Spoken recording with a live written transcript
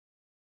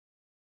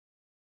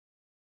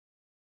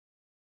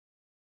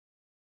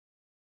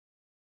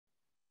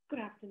Good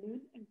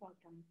afternoon and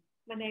welcome.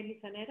 My name is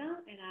Aneta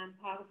and I'm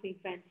part of the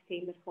events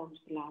team at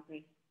Hornsby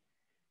Library.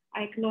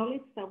 I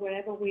acknowledge that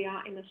wherever we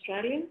are in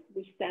Australia,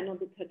 we stand on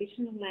the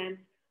traditional lands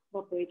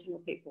of Aboriginal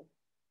people.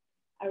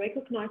 I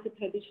recognise the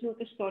traditional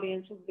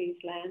custodians of these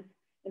lands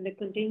and the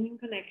continuing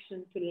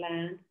connection to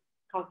land,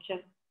 culture,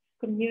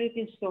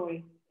 community and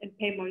story, and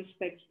pay my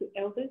respects to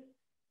elders,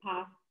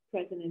 past,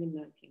 present and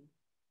emerging.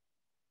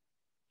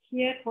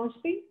 Here at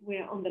Hornsby, we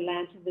are on the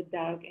lands of the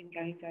Darug and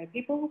Gurungai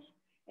peoples,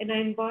 and I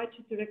invite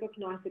you to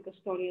recognise the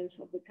custodians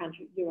of the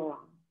country you are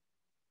on.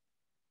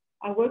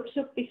 Our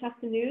workshop this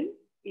afternoon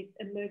is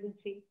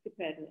Emergency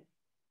Preparedness,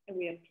 and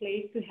we are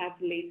pleased to have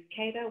Liz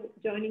Cater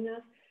joining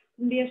us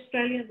from the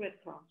Australian Red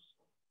Cross.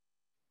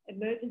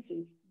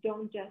 Emergencies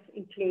don't just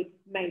include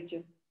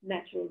major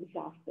natural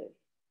disasters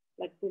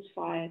like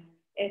bushfires,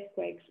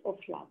 earthquakes or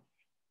floods.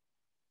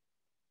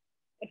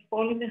 A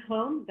fall in a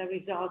home that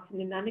results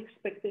in an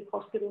unexpected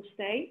hospital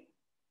stay,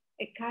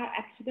 a car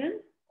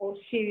accident or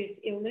serious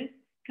illness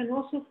can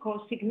also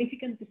cause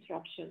significant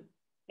disruption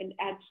and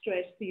add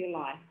stress to your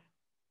life.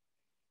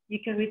 You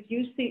can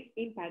reduce the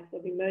impact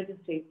of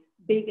emergencies,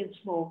 big and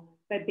small,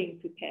 by being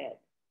prepared.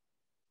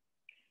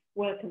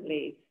 Welcome,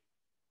 Liz.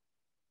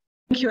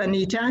 Thank you,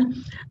 Anita.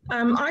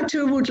 I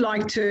too would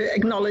like to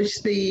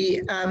acknowledge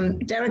the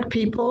Darug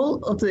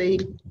people of the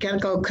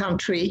Gadigal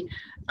country.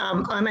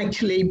 I'm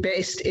actually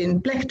based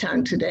in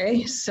Blacktown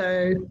today,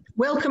 so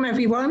welcome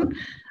everyone.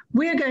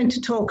 We are going to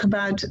talk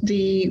about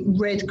the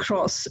Red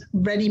Cross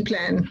Ready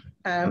Plan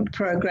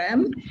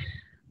program.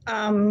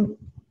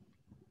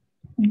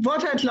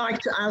 What I'd like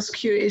to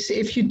ask you is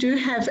if you do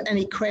have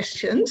any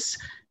questions,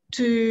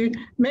 to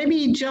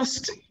maybe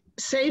just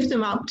save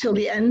them up till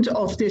the end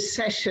of this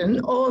session,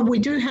 or we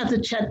do have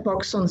the chat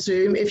box on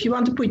Zoom. If you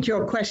want to put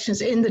your questions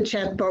in the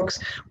chat box,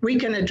 we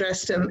can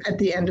address them at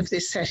the end of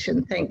this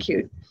session. Thank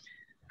you.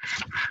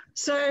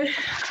 So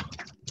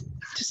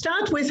to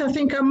start with, I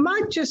think I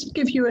might just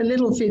give you a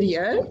little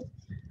video.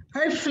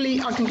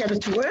 Hopefully I can get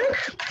it to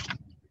work.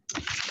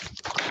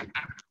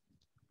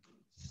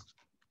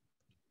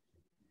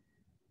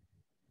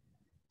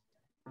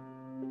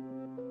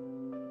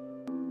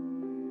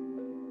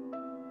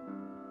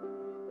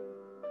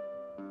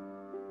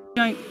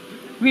 Don't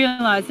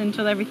realise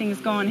until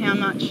everything's gone how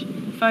much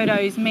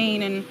photos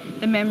mean and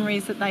the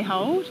memories that they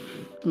hold.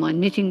 My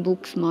knitting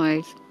books,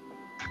 my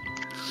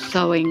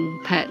sewing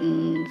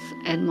patterns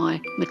and my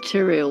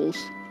materials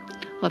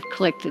I've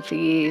collected for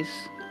years,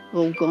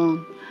 all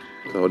gone.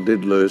 I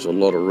did lose a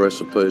lot of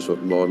recipes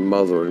that my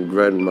mother and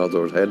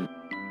grandmother had.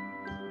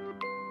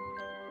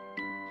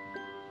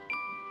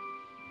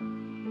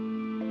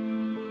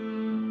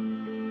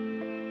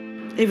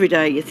 Every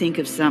day you think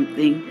of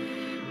something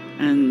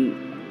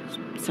and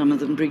some of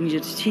them bring you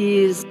to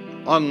tears.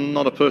 I'm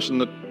not a person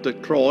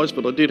that cries,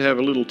 but I did have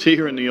a little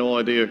tear in the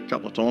eye there a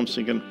couple of times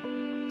thinking,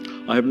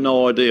 I have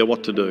no idea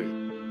what to do.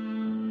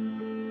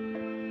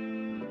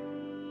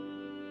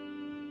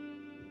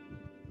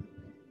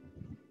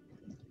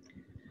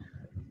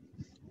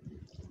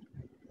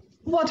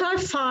 What I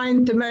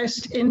find the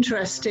most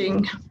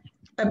interesting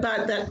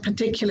about that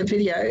particular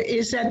video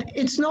is that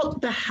it's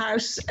not the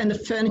house and the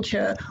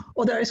furniture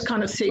or those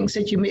kind of things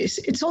that you miss.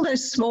 It's all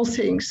those small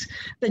things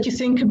that you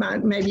think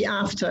about maybe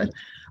after.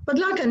 But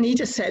like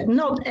Anita said,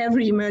 not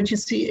every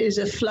emergency is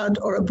a flood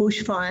or a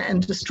bushfire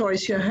and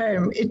destroys your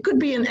home. It could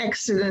be an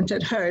accident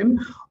at home,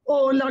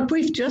 or like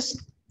we've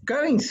just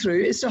going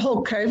through, it's the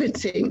whole COVID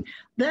thing.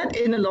 That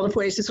in a lot of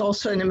ways is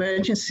also an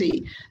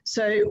emergency.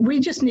 So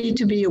we just need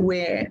to be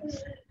aware.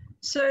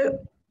 So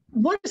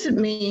what does it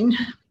mean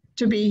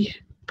to be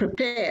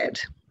prepared?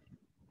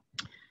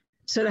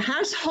 So the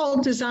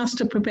household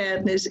disaster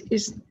preparedness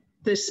is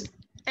this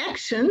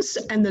actions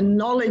and the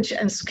knowledge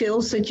and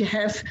skills that you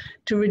have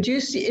to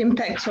reduce the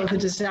impacts of a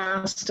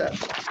disaster.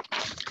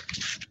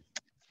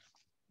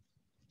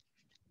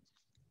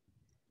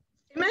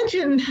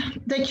 Imagine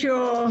that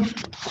you're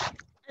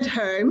at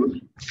home,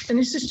 and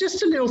this is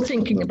just a little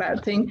thinking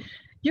about thing.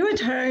 You're at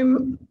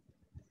home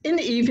in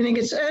the evening,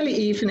 it's early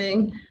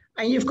evening,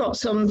 and you've got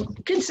some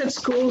kids at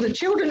school, the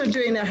children are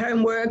doing their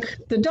homework,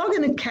 the dog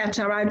and the cat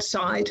are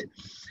outside,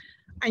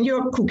 and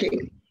you're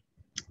cooking.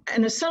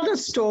 And a sudden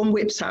storm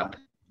whips up.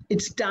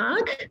 It's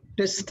dark,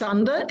 there's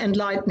thunder and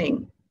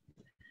lightning.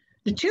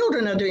 The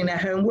children are doing their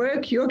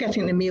homework, you're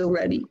getting the meal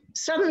ready.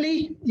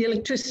 Suddenly, the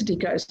electricity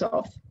goes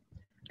off,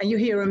 and you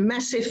hear a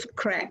massive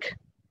crack.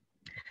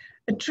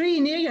 A tree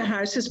near your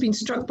house has been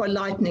struck by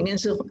lightning and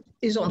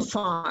is on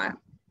fire.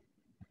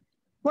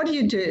 What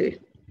do? Do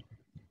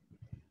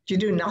you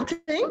do nothing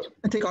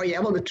and think, oh yeah,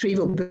 well, the tree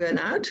will burn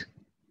out?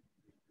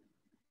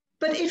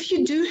 But if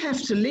you do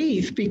have to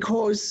leave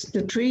because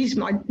the trees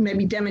might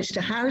maybe damage the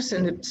house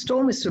and the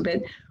storm is so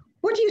bad,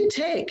 what do you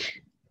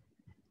take?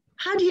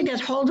 How do you get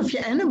hold of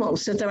your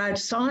animals that are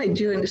outside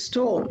during the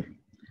storm?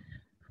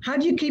 How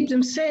do you keep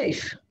them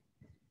safe?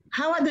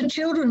 How are the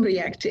children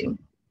reacting?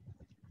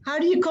 How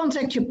do you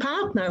contact your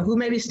partner who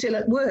may be still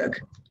at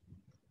work?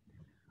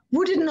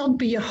 Would it not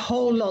be a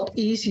whole lot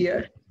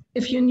easier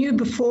if you knew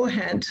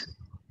beforehand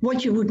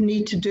what you would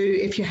need to do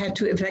if you had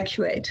to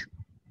evacuate.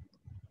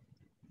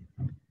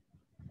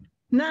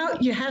 Now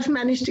you have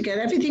managed to get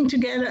everything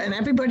together and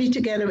everybody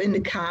together in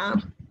the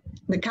car.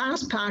 The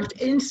car's parked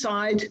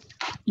inside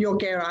your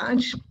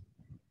garage,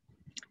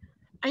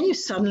 and you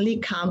suddenly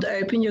can't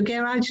open your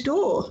garage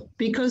door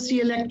because the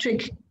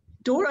electric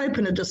door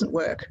opener doesn't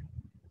work.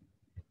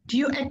 Do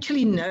you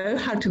actually know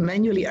how to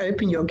manually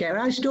open your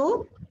garage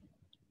door?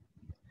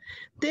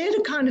 They're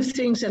the kind of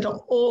things that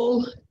are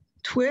all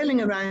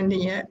twirling around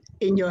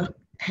in your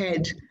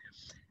head,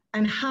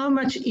 and how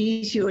much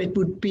easier it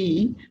would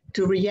be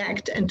to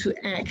react and to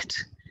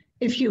act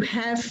if you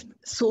have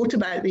thought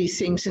about these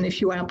things and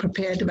if you are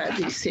prepared about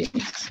these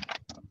things.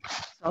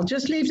 I'll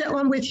just leave that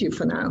one with you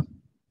for now.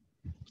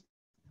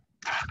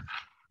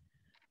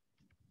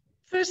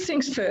 First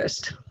things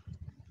first,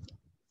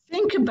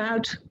 think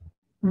about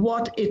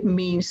what it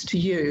means to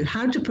you,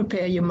 how to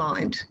prepare your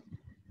mind.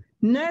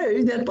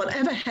 Know that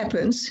whatever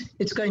happens,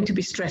 it's going to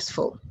be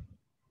stressful.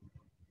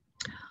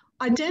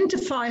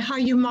 Identify how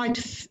you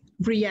might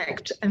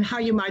react and how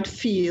you might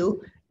feel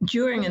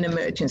during an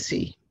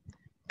emergency.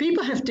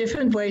 People have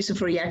different ways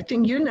of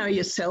reacting. You know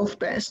yourself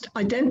best.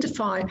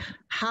 Identify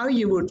how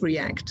you would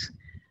react.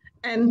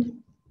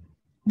 And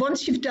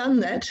once you've done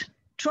that,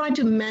 try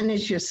to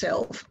manage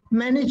yourself,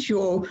 manage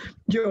your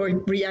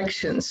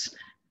reactions.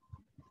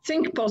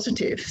 Think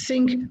positive.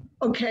 Think,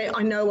 okay,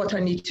 I know what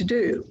I need to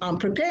do. I'm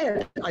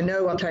prepared. I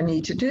know what I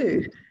need to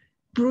do.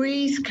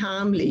 Breathe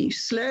calmly,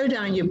 slow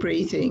down your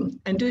breathing,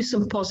 and do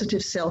some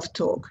positive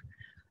self-talk.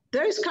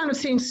 Those kind of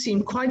things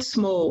seem quite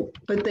small,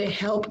 but they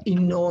help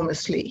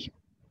enormously.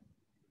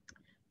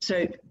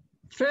 So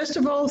first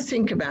of all,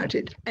 think about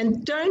it.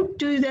 And don't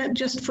do that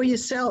just for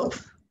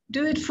yourself.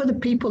 Do it for the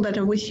people that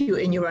are with you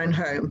in your own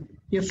home,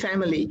 your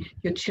family,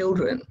 your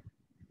children.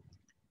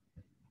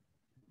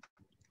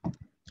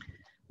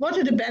 What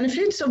are the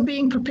benefits of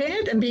being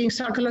prepared and being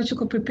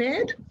psychologically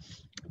prepared?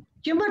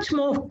 You're much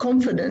more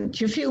confident.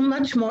 You feel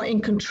much more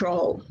in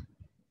control.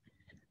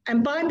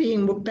 And by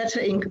being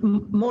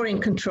more in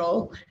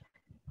control,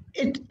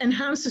 it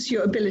enhances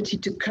your ability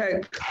to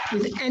cope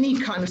with any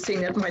kind of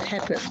thing that might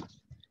happen.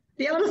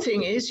 The other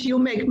thing is you'll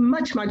make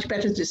much, much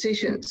better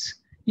decisions.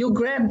 You'll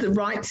grab the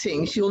right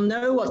things. You'll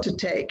know what to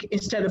take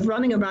instead of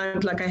running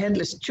around like a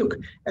headless chook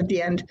at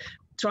the end,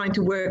 trying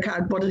to work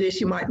out what it is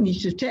you might need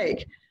to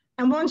take.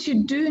 And once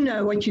you do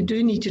know what you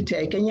do need to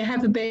take and you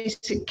have a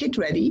basic kit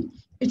ready,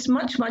 it's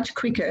much, much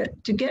quicker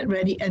to get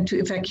ready and to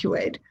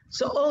evacuate.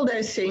 So all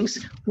those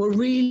things will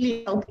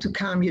really help to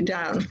calm you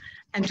down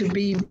and to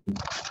be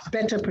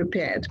better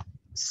prepared.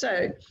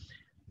 So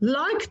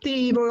like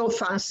the Royal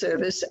Fire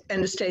Service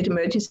and the State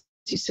Emergency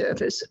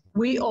Service,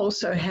 we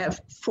also have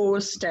 4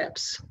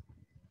 steps.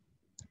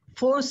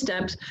 4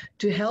 steps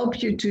to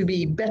help you to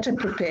be better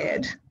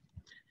prepared.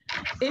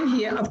 In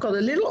here, I've got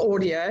a little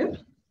audio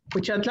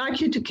which I'd like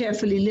you to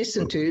carefully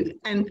listen to,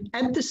 and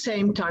at the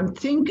same time,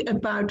 think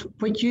about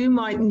what you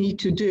might need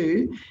to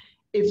do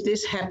if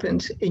this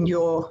happened in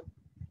your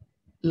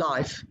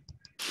life.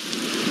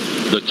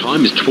 The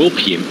time is 12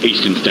 p.m.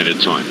 Eastern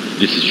Standard Time.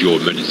 This is your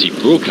emergency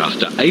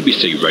broadcaster,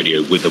 ABC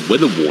Radio, with a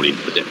weather warning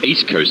for the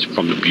East Coast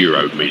from the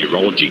Bureau of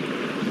Meteorology.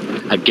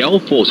 A gale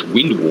force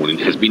wind warning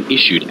has been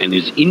issued and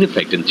is in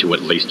effect until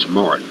at least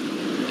tomorrow.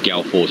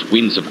 Gale force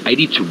winds of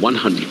 80 to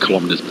 100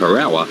 kilometres per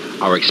hour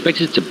are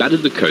expected to batter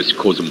the coast,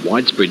 causing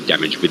widespread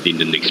damage within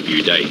the next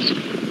few days.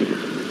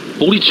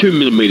 42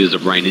 millimetres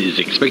of rain is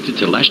expected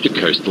to lash the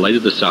coast later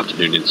this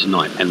afternoon and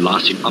tonight, and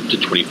lasting up to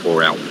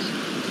 24 hours.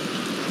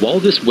 While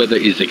this weather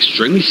is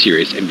extremely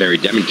serious and very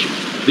damaging,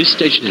 this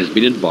station has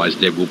been advised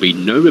there will be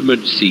no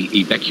emergency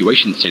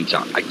evacuation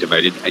centre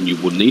activated, and you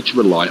will need to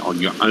rely on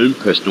your own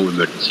personal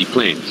emergency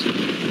plans.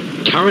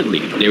 Currently,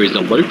 there is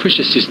a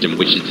low-pressure system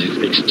which is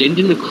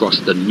extending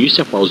across the New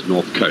South Wales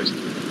north coast.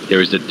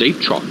 There is a deep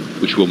trough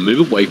which will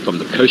move away from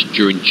the coast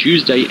during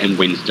Tuesday and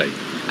Wednesday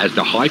as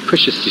the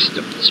high-pressure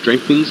system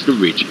strengthens the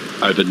ridge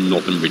over the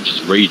Northern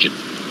Ridges region.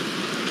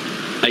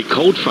 A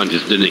cold front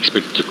is then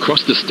expected to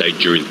cross the state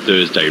during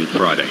Thursday and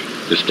Friday.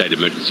 The State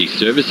Emergency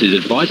Service is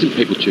advising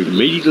people to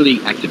immediately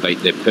activate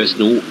their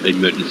personal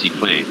emergency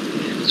plan,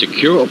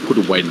 secure or put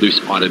away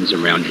loose items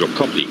around your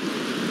property,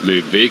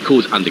 move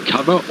vehicles under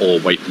cover or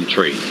away from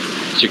trees,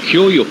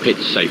 secure your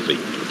pets safely,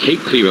 keep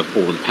clear of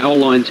fallen power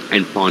lines,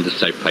 and find a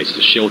safe place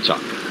to shelter.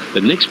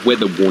 The next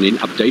weather warning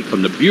update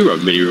from the Bureau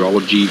of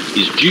Meteorology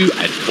is due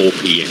at 4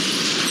 p.m.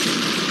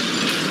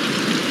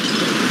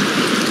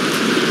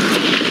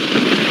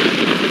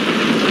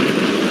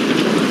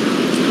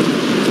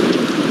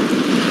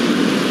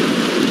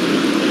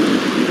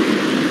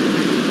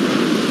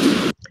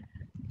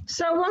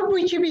 So what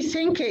would you be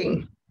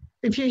thinking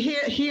if you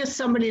hear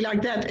somebody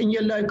like that in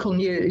your local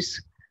news?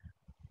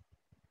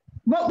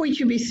 What would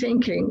you be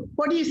thinking?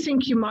 What do you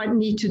think you might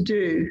need to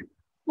do?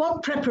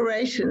 What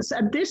preparations?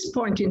 At this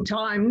point in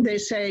time, they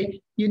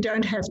say you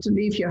don't have to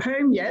leave your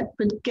home yet,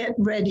 but get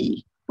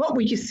ready. What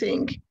would you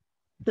think?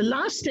 The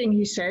last thing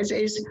he says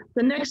is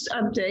the next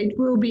update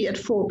will be at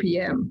 4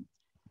 p.m.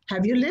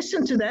 Have you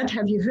listened to that?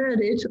 Have you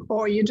heard it?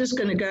 Or are you just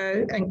going to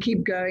go and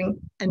keep going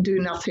and do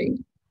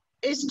nothing?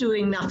 Is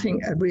doing nothing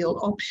a real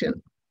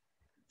option?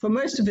 For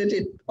most of it,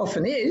 it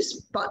often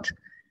is, but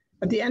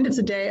at the end of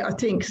the day, I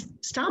think,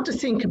 start to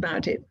think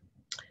about it.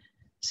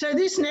 So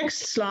this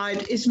next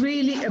slide is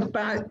really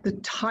about the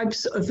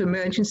types of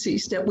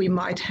emergencies that we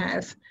might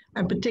have,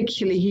 and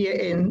particularly here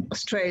in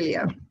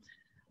Australia.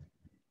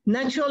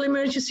 Natural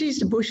emergencies,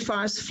 the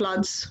bushfires,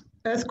 floods,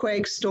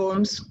 earthquakes,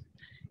 storms,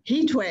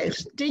 heat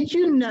waves. Did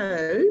you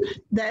know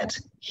that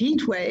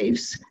heat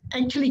waves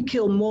actually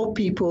kill more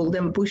people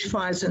than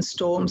bushfires and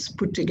storms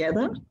put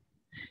together?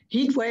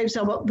 Heat waves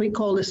are what we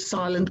call a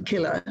silent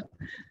killer,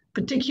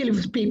 particularly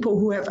with people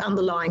who have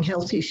underlying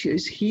health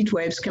issues. Heat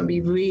waves can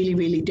be really,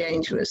 really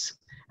dangerous,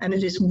 and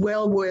it is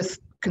well worth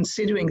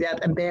considering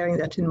that and bearing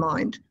that in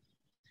mind.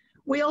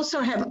 We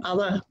also have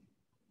other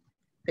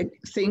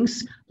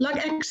things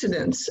like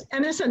accidents.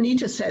 And as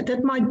Anita said,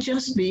 that might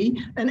just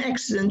be an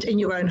accident in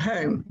your own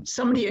home.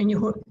 Somebody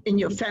in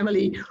your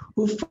family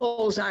who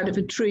falls out of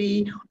a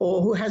tree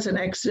or who has an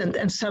accident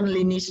and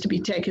suddenly needs to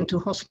be taken to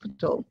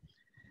hospital.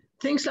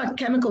 Things like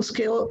chemical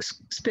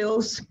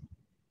spills,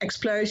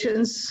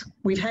 explosions.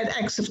 We've had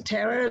acts of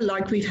terror,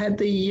 like we've had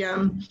the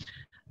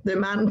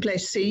Mountain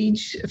Place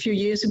siege a few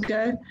years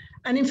ago.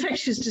 And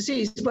infectious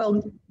disease,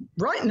 well,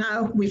 right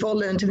now we've all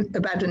learned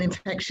about an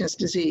infectious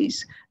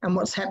disease and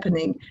what's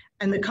happening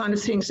and the kind of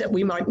things that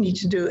we might need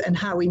to do and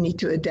how we need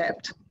to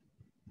adapt.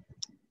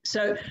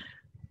 So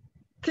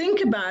think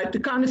about the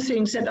kind of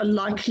things that are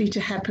likely to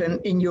happen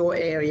in your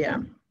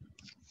area.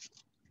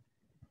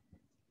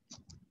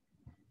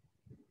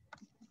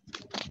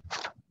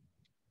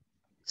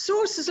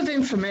 Sources of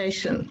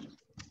information,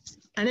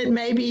 and it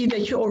may be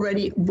that you're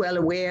already well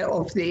aware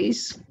of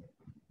these.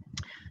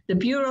 The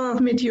Bureau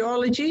of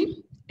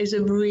Meteorology is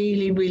a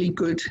really, really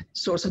good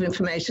source of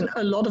information.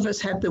 A lot of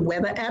us have the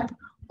weather app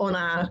on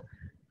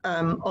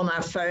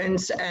our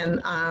phones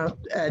and our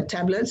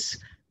tablets,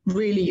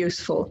 really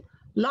useful.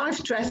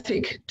 Live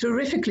traffic,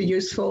 terrifically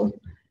useful.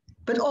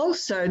 But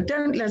also,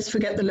 let's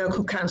forget the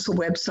local council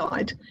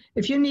website.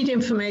 If you need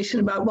information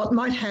about what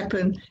might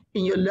happen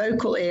in your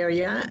local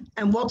area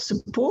and what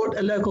support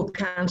a local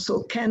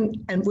council can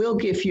and will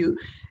give you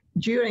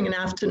during and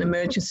after an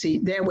emergency,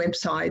 their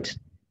website.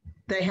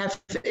 They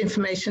have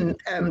information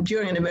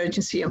during an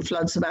emergency and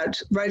floods about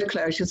road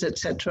closures,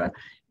 etc.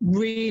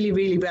 Really,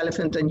 really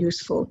relevant and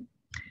useful.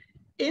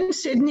 In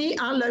Sydney,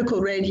 our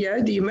local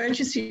radio, the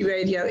emergency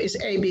radio, is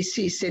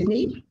ABC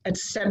Sydney at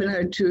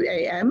 7:02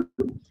 a.m.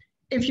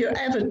 If you're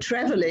ever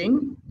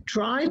traveling,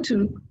 try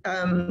to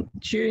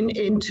tune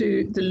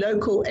into the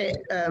local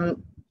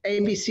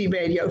ABC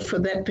radio for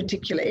that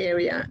particular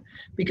area,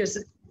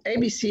 because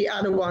ABC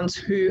are the ones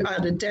who are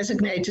the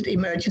designated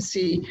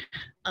emergency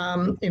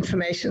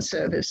information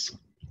service.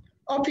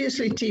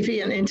 Obviously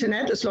TV and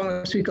internet, as long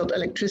as we've got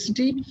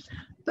electricity,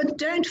 but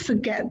don't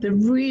forget the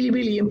really,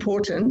 really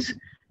important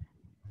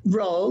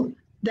role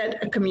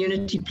that a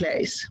community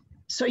plays.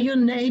 So your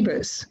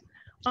neighbors.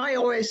 I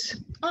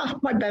always,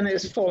 my banner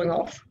is falling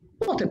off.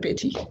 What a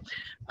pity.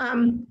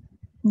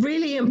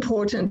 Really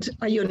important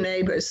are your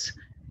neighbors.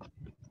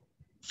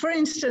 For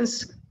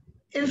instance,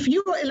 if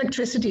your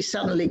electricity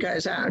suddenly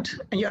goes out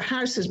and your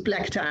house is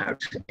blacked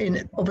out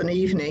of an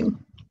evening,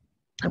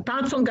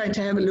 apart from going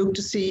to have a look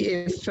to see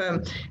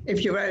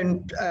if your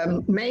own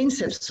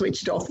mains have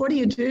switched off, what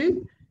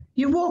do?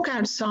 You walk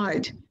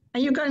outside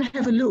and you go and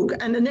have a look.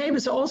 And the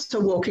neighbors are also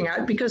walking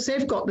out because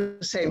they've got the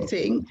same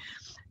thing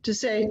to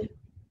say,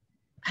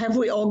 have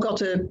we all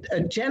got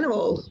a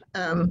general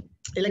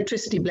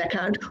electricity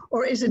blackout,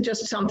 or is it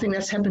just something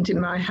that's happened in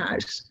my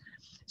house?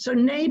 So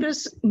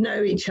neighbors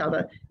know each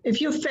other. If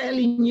you're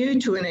fairly new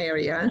to an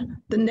area,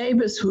 the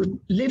neighbors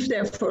who live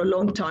there for a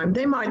long time,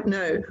 they might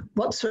know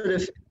what sort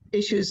of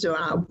issues there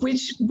are,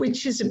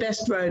 which is the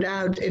best road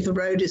out if a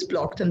road is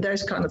blocked, and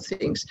those kind of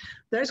things.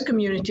 Those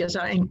communities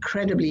are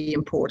incredibly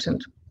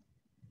important.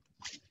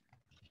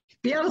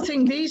 The other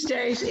thing these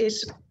days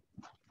is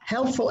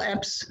helpful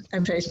apps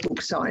and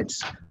Facebook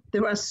sites.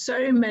 There are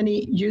so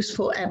many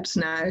useful apps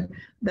now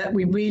that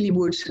we really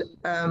would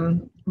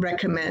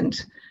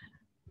recommend.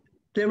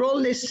 They're all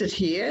listed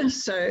here,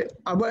 so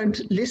I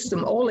won't list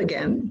them all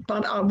again,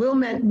 but I will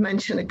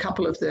mention a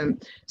couple of them.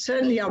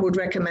 Certainly, I would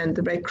recommend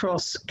the Red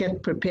Cross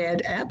Get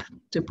Prepared app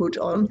to put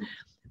on,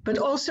 but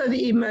also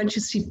the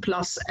Emergency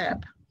Plus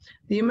app.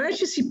 The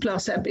Emergency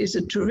Plus app is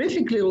a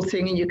terrific little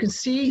thing, and you can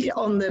see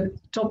on the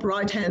top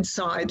right-hand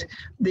side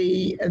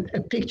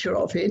a picture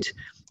of it.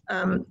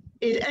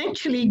 It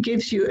actually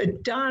gives you a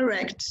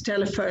direct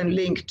telephone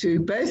link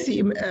to both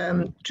the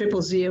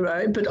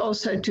 000, but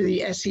also to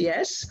the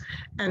SES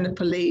and the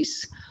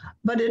police.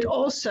 But it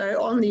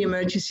also, on the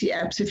emergency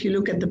apps, if you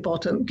look at the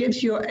bottom,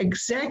 gives you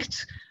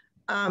exact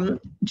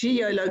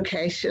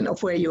geolocation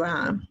of where you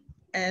are.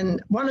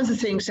 And one of the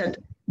things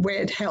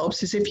where it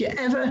helps is if you're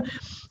ever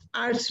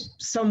out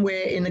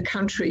somewhere in the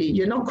country,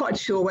 you're not quite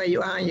sure where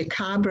you are, your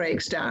car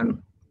breaks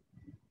down,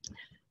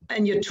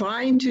 and you're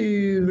trying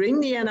to ring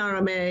the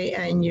NRMA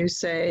and you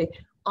say,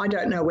 I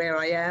don't know where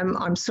I am.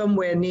 I'm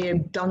somewhere near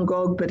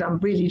Dungog, but I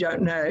really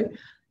don't know.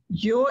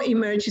 Your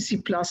Emergency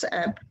Plus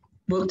app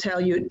will tell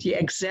you the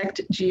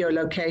exact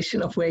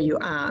geolocation of where you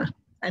are.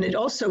 And it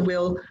also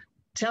will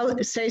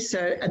say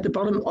so at the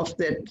bottom of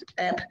the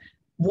app,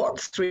 what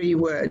 3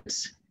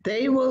 words.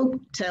 They will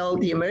tell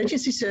the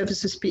emergency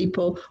services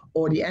people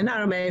or the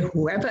NRMA,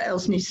 whoever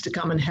else needs to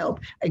come and help,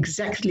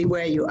 exactly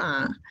where you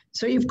are.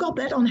 So you've got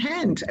that on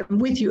hand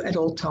and with you at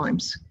all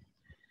times.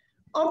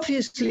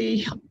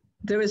 Obviously,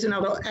 there is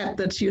another app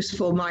that's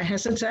useful, My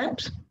Hazards app.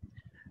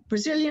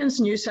 Resilience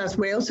New South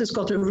Wales has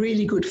got a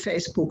really good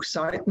Facebook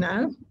site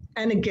now,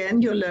 and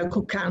again, your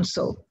local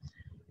council.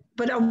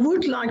 But I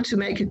would like to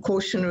make a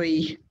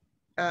cautionary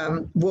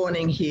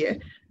warning here.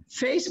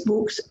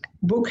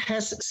 Facebook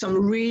has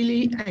some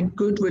really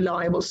good,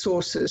 reliable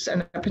sources,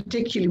 and I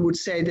particularly would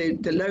say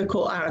the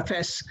local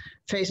RFS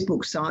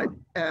Facebook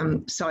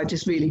site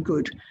is really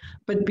good.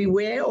 But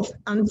beware of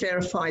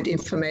unverified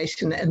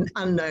information and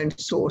unknown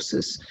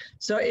sources.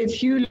 So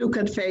if you look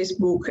at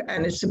Facebook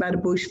and it's about a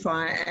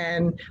bushfire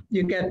and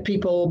you get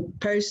people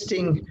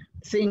posting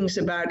things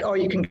about, oh,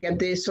 you can get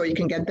this or you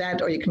can get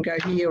that or you can go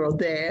here or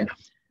there,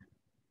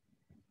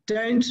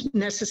 don't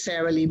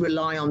necessarily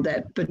rely on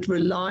that, but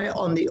rely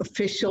on the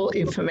official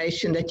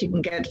information that you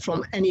can get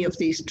from any of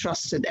these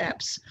trusted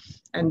apps.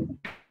 And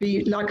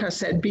like I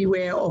said,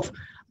 beware of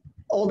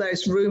all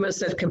those rumors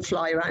that can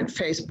fly around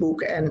Facebook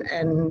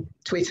and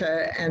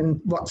Twitter and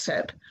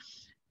WhatsApp,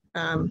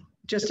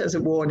 just as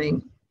a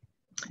warning.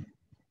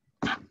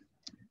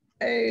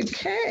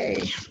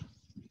 Okay.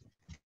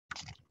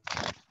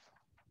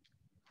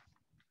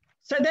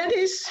 So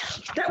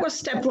that was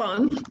step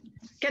 1.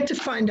 Get to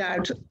find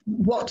out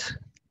what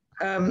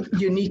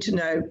you need to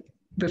know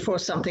before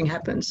something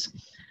happens.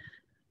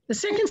 The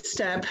second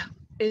step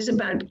is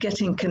about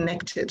getting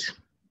connected.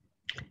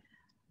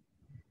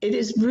 It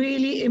is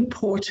really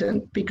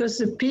important because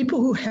the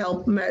people who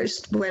help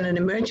most when an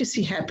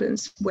emergency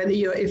happens, whether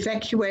you're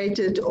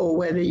evacuated or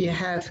whether you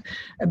have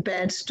a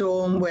bad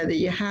storm, whether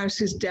your house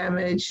is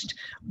damaged,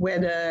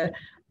 whether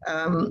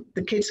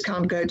the kids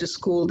can't go to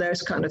school,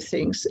 those kind of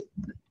things,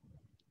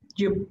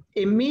 your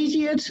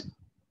immediate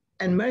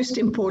and most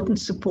important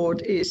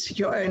support is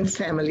your own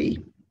family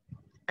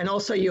and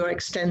also your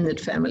extended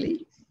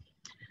family,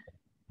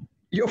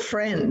 your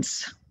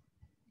friends,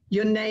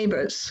 your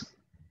neighbors,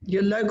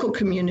 your local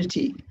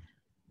community,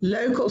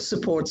 local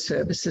support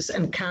services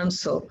and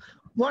council.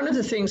 One of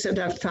the things that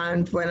I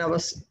found when I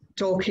was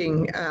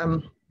talking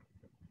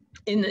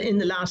in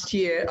the last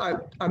year,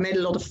 I made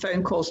a lot of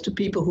phone calls to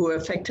people who were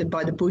affected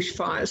by the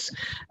bushfires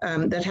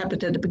that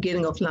happened at the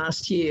beginning of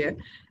last year.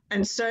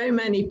 And so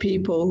many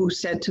people who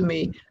said to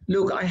me,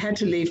 look, I had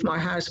to leave my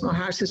house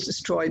is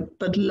destroyed,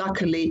 but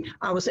luckily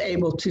I was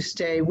able to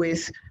stay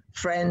with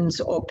friends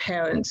or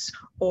parents,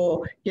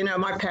 or, you know,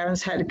 my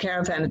parents had a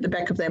caravan at the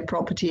back of their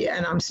property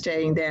and I'm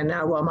staying there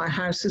now while my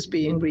house is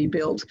being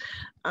rebuilt.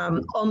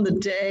 On the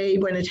day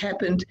when it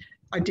happened,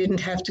 I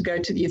didn't have to go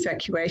to the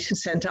evacuation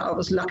center. I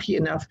was lucky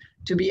enough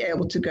to be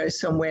able to go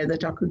somewhere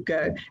that I could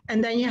go.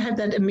 And then you have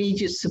that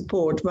immediate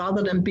support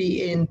rather than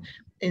be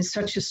in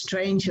such a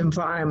strange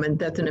environment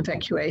that an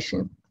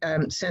evacuation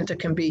center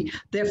can be.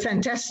 They're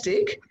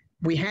fantastic.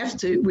 We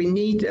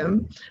need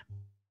them.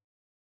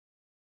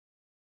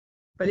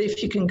 But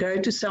if you can go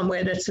to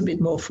somewhere that's a bit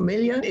more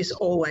familiar, it's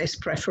always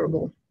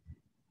preferable.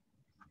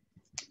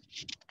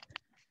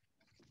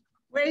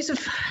 Ways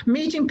of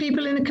meeting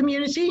people in a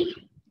community.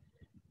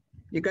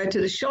 You go to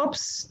the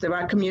shops, there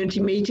are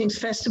community meetings,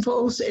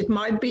 festivals. It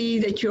might be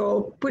that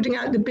you're putting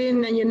out the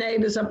bin and your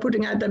neighbors are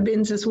putting out their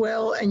bins as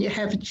well and you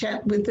have a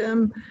chat with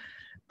them.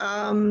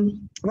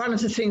 One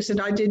of the things that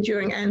I did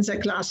during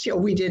Anzac last year,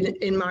 we did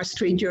in my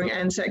street during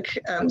Anzac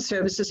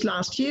services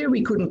last year,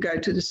 we couldn't go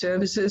to the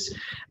services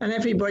and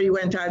everybody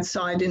went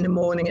outside in the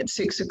morning at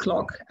 6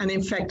 o'clock. And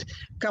in fact,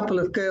 a couple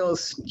of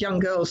girls, young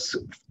girls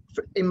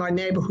in my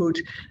neighborhood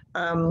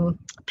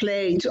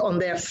played on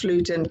their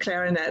flute and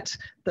clarinet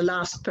the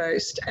last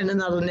post, and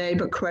another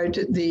neighbor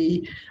quoted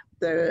the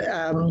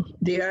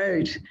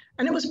ode,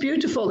 and it was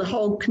beautiful. The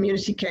whole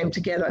community came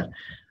together.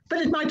 But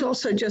it might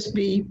also just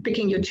be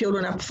picking your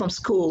children up from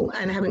school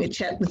and having a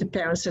chat with the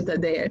parents that are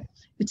there.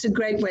 It's a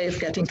great way of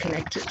getting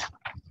connected.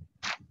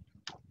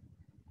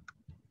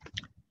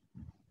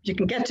 You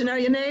can get to know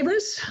your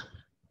neighbors.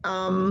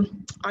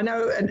 I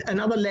know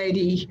another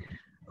lady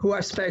who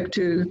I spoke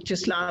to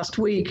just last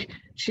week.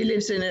 She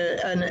lives in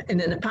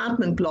an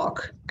apartment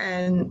block,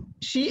 and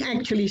she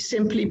actually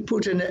simply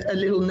put a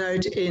little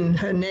note in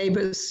her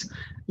neighbors'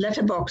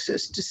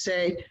 letterboxes to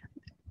say,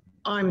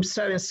 I'm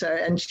so-and-so,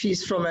 and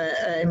she's from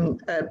a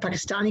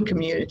Pakistani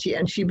community,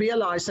 and she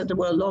realized that there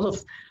were a lot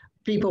of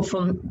people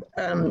from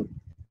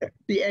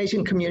the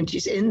Asian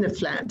communities in the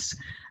flats,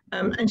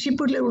 and she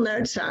put little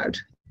notes out.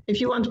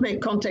 If you want to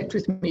make contact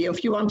with me, or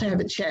if you want to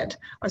have a chat,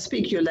 I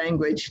speak your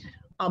language,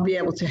 I'll be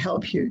able to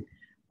help you.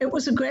 It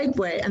was a great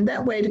way, and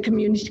that way the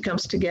community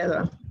comes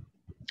together.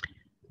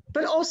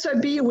 But also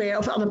be aware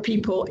of other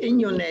people in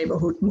your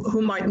neighborhood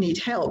who might need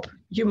help.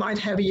 You might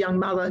have a young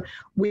mother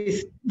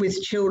with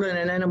children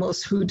and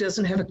animals who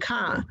doesn't have a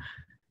car.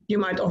 You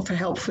might offer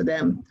help for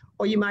them.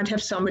 Or you might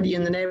have somebody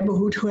in the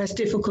neighborhood who has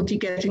difficulty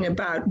getting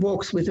about,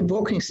 walks with a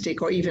walking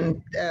stick, or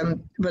even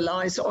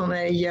relies on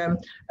a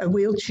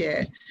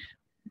wheelchair.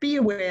 Be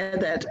aware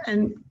of that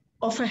and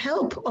offer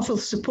help, offer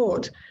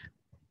support.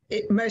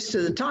 Most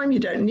of the time you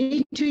don't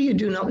need to. You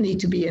do not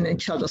need to be in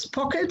each other's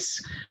pockets,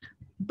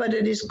 but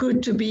it is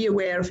good to be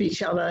aware of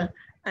each other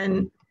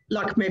and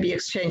like maybe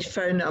exchange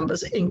phone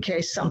numbers in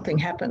case something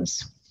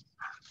happens.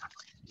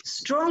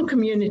 Strong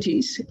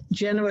communities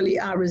generally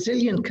are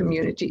resilient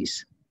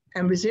communities.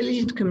 And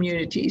resilient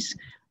communities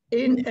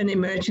in an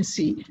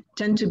emergency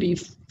tend to be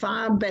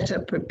far better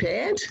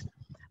prepared,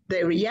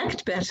 they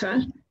react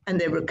better, and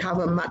they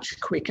recover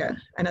much quicker.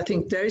 And I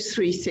think those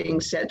three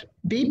things, that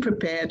be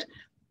prepared,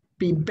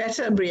 be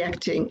better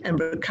reacting, and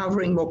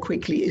recovering more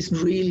quickly, is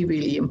really,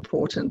 really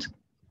important.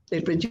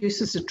 It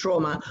reduces the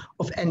trauma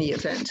of any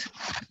event.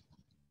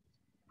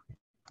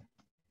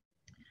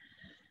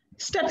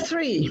 Step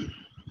 3,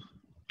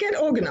 get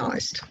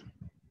organized.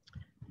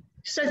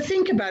 So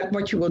think about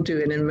what you will do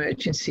in an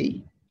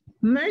emergency.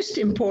 Most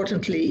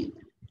importantly,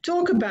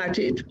 talk about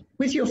it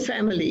with your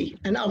family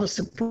and other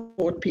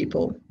support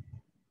people.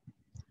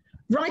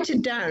 Write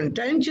it down.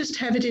 Don't just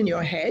have it in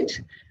your head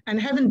and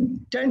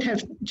don't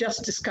have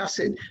just discuss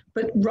it,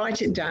 but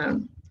write it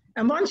down.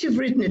 And once you've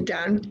written it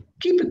down,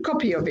 keep a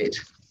copy of it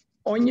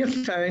on your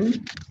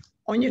phone,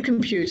 on your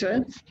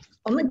computer,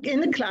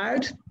 in the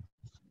cloud,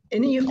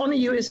 on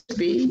a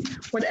USB,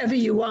 whatever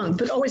you want,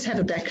 but always have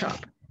a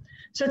backup.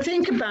 So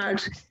think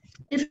about,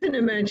 if an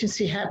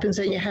emergency happens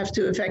and you have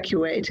to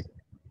evacuate,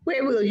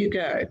 where will you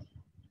go?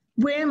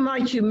 Where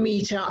might you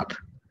meet up?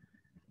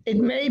 It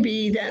may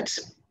be that,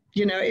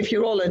 you know, if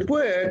you're all at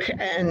work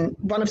and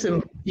one of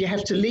them, you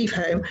have to leave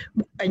home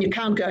and you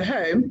can't go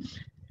home,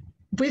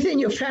 within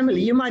your family,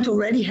 you might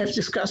already have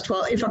discussed,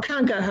 well, if I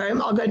can't go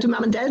home, I'll go to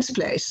mum and dad's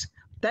place.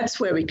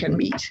 That's where we can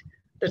meet.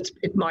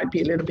 It might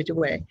be a little bit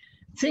away.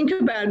 Think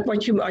about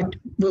what you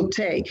will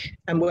take,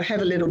 and we'll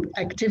have a little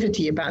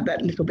activity about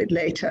that a little bit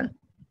later.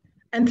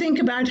 And think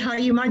about how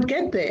you might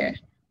get there.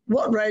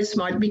 What roads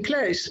might be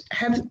closed?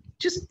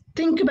 Just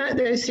think about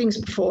those things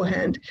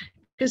beforehand.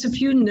 Because if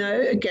you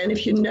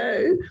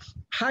know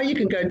how you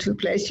can go to a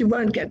place, you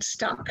won't get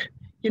stuck.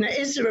 You know,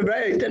 is there a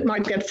road that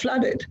might get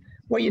flooded?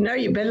 Well, you know,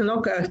 you better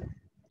not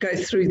go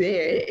through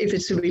there if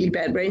it's a really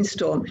bad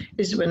rainstorm.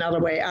 Is there another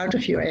way out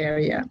of your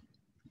area?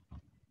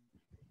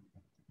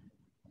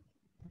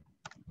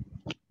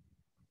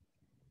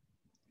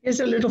 Here's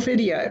a little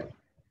video.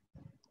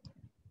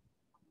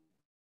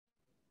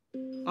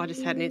 I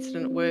just had an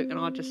incident at work and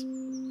I just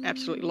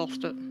absolutely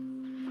lost it.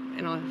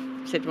 And I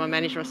said to my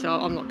manager, I said,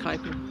 I'm not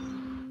coping.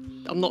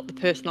 I'm not the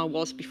person I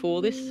was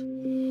before this.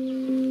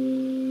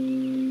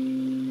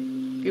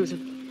 It was a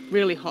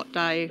really hot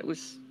day. It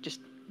was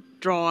just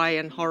dry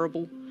and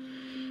horrible.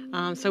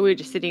 So we were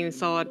just sitting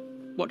inside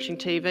watching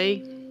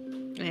TV,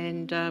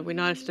 and we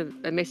noticed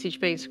a message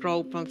being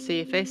scrolled from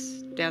CFS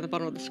down the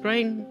bottom of the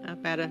screen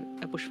about a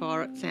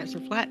bushfire at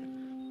Sampson Flat.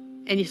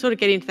 And you sort of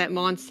get into that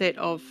mindset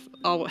of,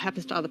 oh, what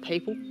happens to other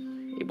people?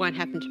 It won't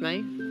happen to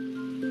me.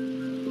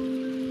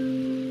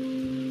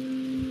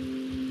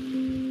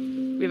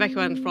 We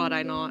evacuated on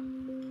Friday night,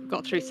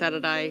 got through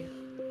Saturday.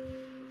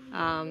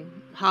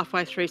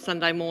 Halfway through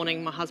Sunday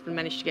morning, my husband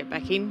managed to get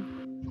back in.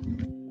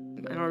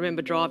 And I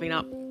remember driving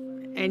up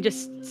and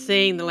just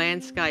seeing the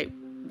landscape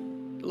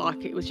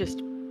like it was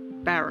just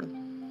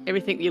barren.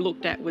 Everything you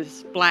looked at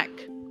was black.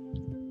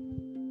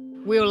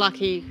 We were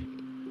lucky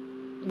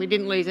we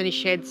didn't lose any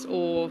sheds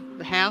or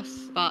the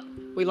house, but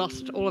we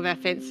lost all of our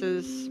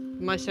fences,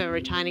 most of our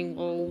retaining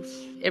walls.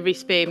 Every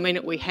spare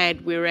minute we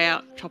had, we were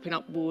out chopping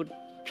up wood,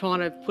 trying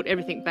to put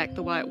everything back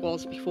the way it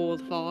was before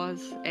the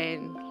fires,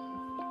 and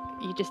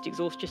you just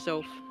exhaust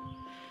yourself.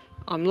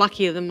 I'm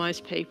luckier than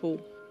most people,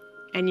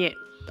 and yet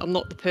I'm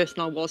not the person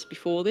I was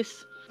before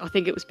this. I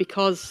think it was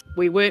because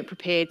we weren't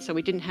prepared, so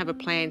we didn't have a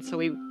plan, so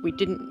we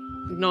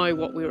didn't know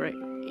what we were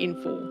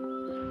in for.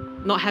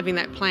 Not having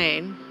that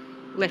plan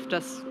left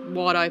us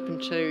wide open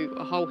to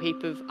a whole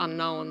heap of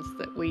unknowns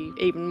that we,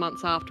 even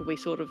months after, we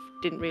sort of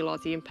didn't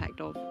realise the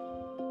impact of.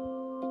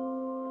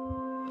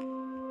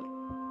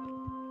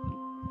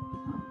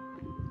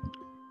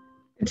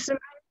 It's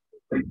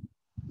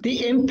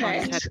the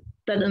impact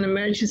that an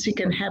emergency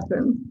can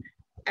happen.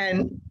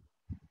 And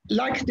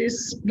like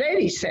this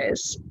lady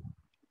says,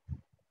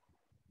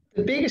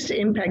 the biggest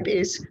impact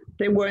is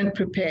they weren't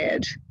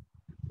prepared.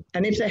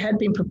 And if they had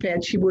been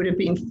prepared, she would have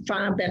been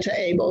far better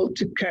able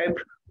to cope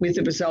with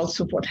the results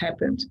of what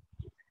happened.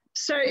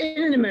 So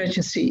in an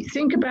emergency,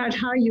 think about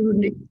how you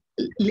would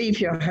leave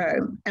your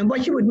home and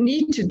what you would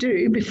need to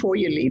do before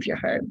you leave your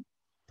home.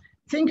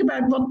 Think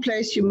about what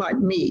place you might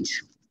meet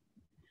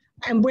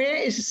and where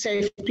is a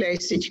safe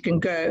place that you can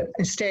go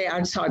and stay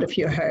outside of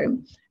your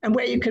home and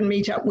where you can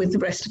meet up with the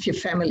rest of your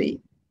family.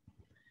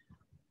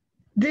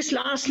 This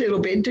last little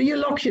bit, do you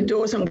lock your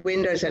doors and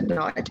windows at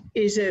night,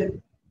 is a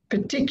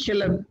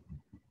particular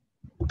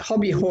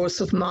hobby horse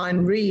of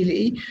mine,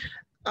 really.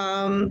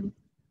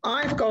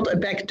 I've got a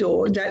back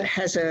door that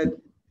has a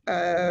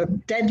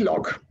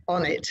deadlock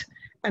on it.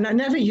 And I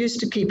never used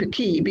to keep a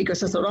key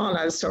because I thought, oh, no,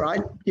 that's all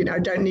right. You know,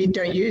 don't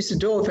use the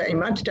door very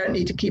much. Don't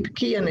need to keep a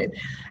key on it.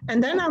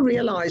 And then I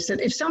realized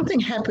that if something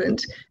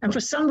happened and for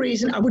some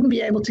reason I wouldn't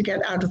be able to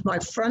get out of my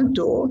front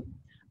door,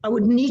 I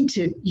would need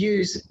to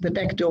use the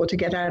back door to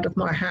get out of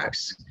my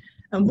house.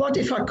 And what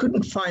if I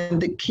couldn't find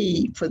the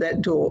key for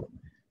that door?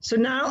 So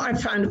now I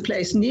found a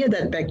place near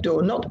that back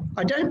door.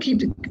 I don't keep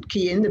the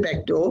key in the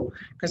back door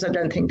because I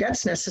don't think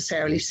that's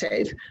necessarily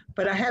safe,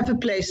 but I have a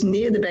place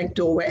near the back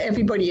door where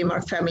everybody in my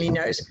family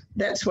knows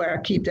that's where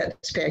I keep that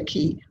spare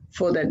key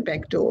for that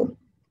back door.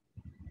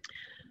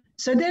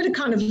 So they're the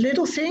kind of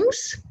little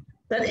things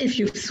that if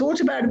you've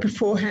thought about it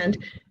beforehand,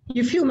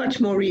 you feel much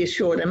more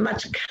reassured and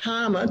much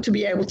calmer to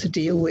be able to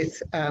deal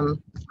with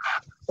an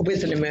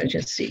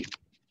emergency.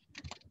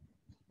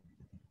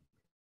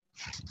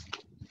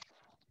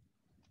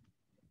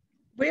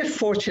 We're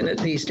fortunate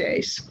these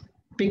days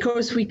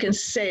because we can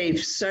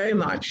save so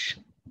much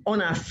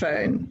on our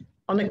phone,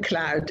 on a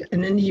cloud,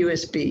 and in the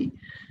USB.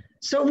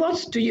 So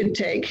what do you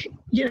take?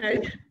 You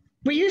know,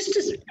 we used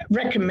to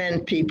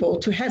recommend people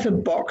to have a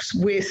box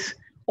with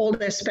all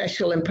their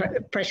special and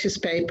precious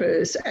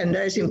papers and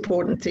those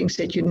important things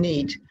that you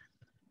need.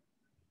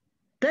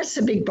 That's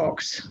a big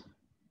box.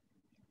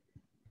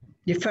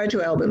 Your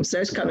photo albums,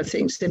 those kind of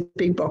things, they're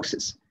big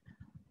boxes.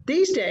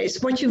 These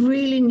days, what you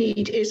really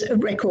need is a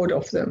record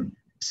of them.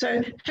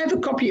 So have a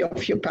copy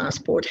of your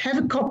passport, have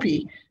a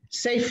copy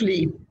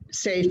safely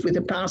saved with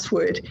a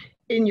password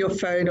in your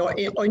phone or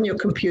on your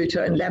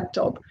computer and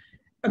laptop,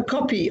 a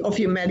copy of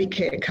your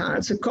Medicare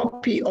cards, a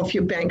copy of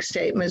your bank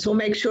statements, or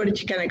make sure that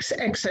you can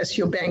access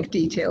your bank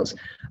details,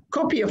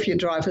 copy of your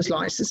driver's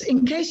license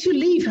in case you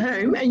leave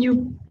home and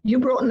you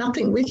brought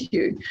nothing with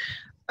you.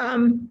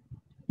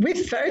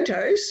 With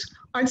photos,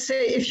 I'd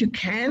say if you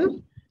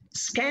can,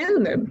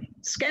 scan them,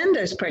 scan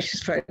those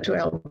precious photo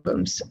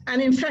albums.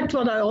 And in fact,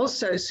 what I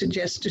also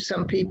suggest to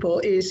some people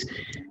is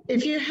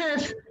if you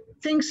have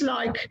things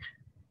like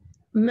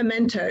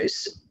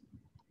mementos,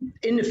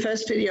 in the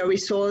first video we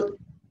saw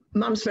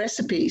mum's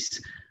recipes,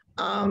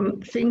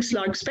 things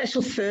like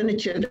special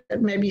furniture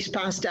that maybe is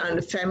passed down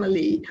the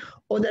family,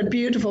 or that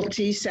beautiful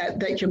tea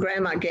set that your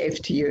grandma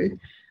gave to you,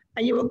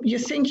 and you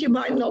think you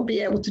might not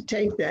be able to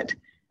take that,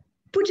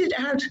 put it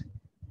out.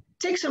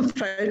 Take some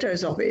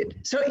photos of it.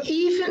 So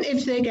even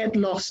if they get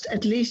lost,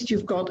 at least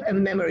you've got a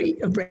memory,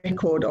 a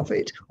record of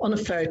it on a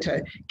photo.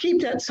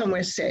 Keep that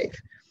somewhere safe.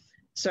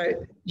 So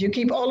you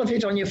keep all of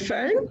it on your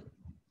phone,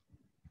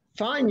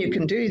 fine, you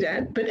can do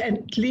that, but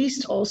at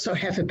least also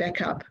have a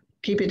backup.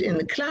 Keep it in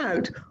the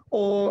cloud,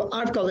 or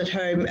I've got at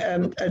home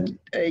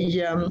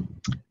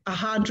a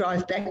hard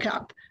drive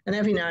backup, and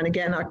every now and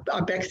again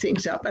I back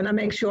things up and I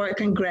make sure I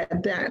can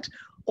grab that.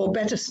 Or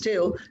better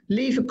still,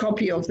 leave a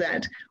copy of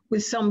that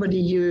with somebody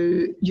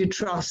you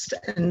trust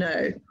and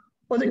know.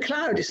 Or the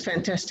cloud is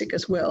fantastic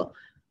as well.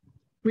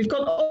 We've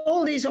got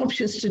all these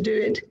options to do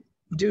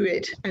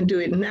it, and do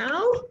it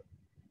now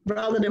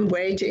rather than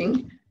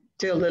waiting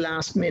till the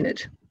last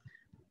minute.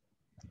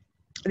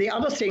 The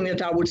other thing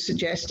that I would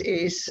suggest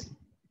is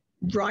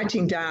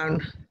writing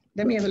down.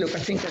 Let me have a look. I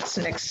think that's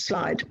the next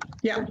slide.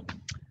 Yeah.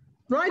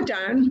 Write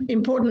down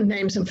important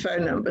names and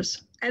phone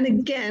numbers. And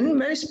again,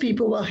 most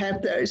people will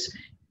have those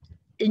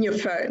in your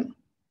phone.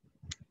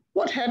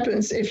 What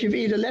happens if you've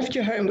either left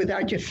your home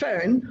without your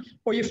phone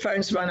or your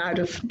phone's run out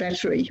of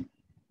battery?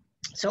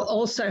 So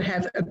also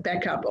have a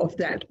backup of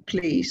that,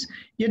 please.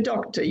 Your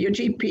doctor, your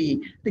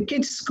GP, the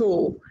kids'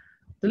 school,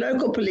 the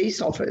local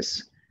police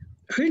office,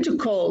 who to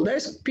call,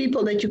 those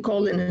people that you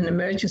call in an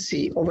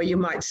emergency or where you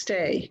might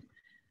stay.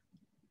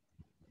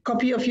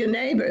 Copy of your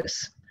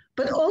neighbors,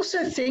 but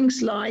also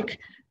things like,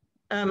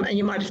 and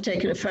you might have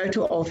taken a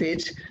photo of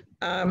it,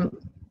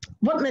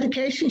 what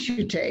medications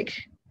you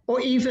take, or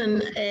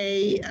even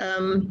a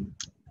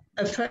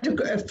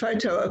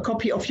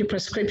copy of your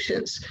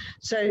prescriptions.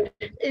 So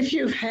if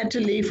you've had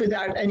to leave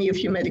without any of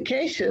your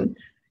medication,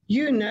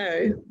 you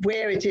know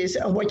where it is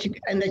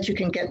and that you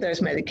can get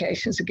those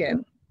medications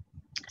again.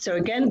 So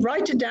again,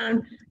 write it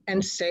down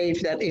and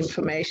save that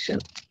information.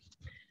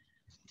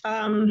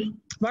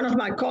 One of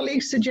my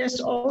colleagues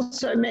suggests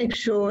also make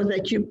sure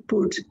that you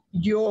put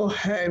your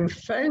home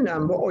phone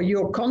number or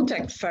your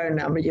contact phone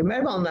number, your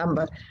mobile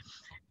number,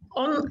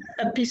 on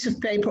a piece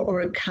of paper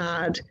or a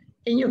card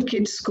in your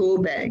kid's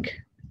school bag,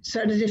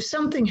 so that if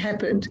something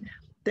happened,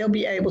 they'll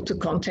be able to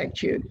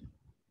contact you.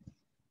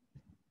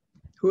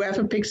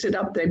 Whoever picks it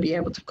up, they'll be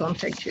able to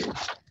contact you.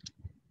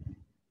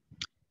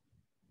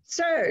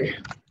 So,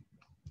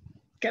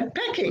 get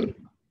packing.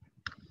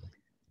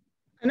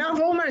 And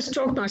I've almost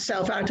talked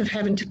myself out of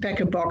having to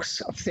pack a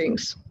box of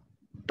things,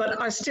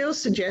 but I still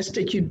suggest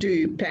that you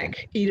do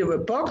pack either a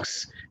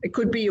box, it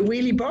could be a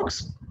wheelie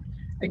box,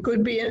 it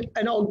could be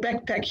an old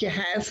backpack you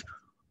have,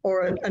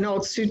 or an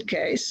old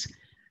suitcase.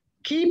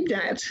 Keep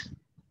that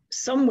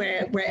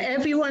somewhere where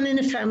everyone in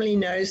the family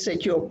knows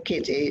that your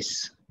kit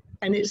is,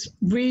 and it's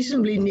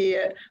reasonably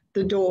near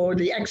the door,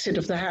 the exit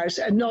of the house,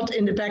 and not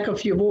in the back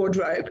of your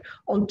wardrobe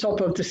on top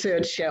of the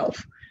third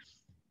shelf.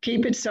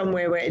 keep it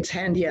somewhere where it's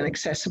handy and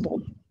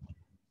accessible.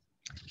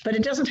 But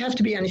it doesn't have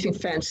to be anything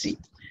fancy.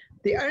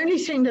 The only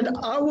thing that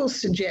I will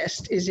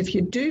suggest is if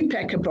you do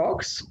pack a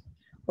box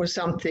or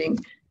something,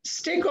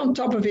 stick on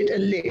top of it a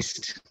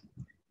list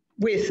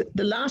with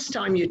the last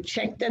time you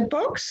checked that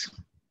box,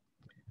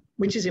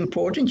 which is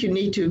important. You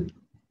need to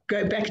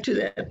go back to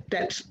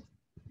that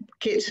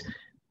kit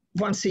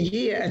once a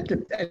year at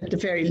the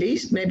very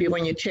least, maybe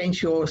when you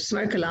change your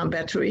smoke alarm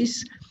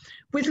batteries,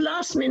 with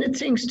last minute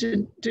things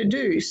to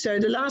do. So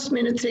the last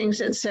minute things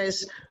that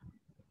says,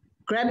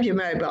 grab your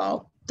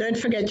mobile, don't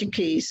forget your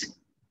keys,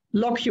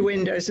 lock your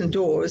windows and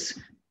doors,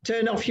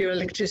 turn off your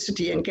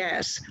electricity and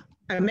gas,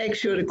 and make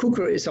sure the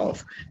cooker is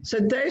off. So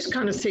those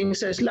kind of things,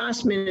 those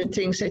last minute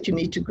things that you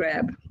need to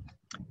grab,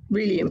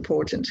 really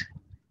important.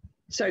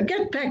 So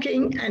get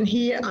packing, and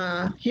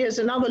here's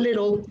another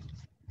little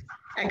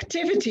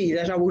activity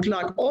that I would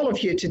like all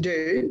of you to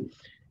do.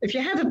 If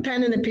you have a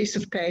pen and a piece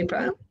of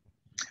paper,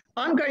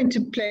 I'm going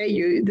to play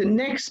you the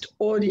next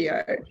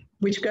audio,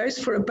 which goes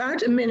for about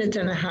 1.5 minutes,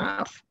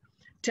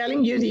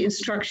 telling you the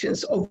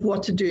instructions of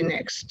what to do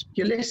next.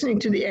 You're listening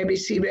to the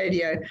ABC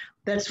radio,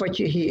 that's what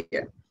you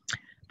hear.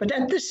 But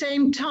at the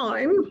same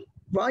time,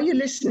 while you're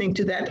listening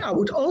to that, I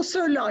would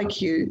also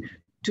like you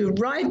to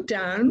write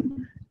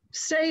down,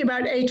 say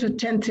about 8 or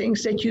 10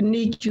 things that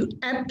you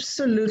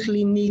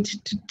absolutely need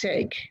to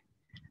take.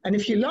 And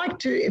if you like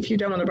to, if you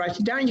don't want to write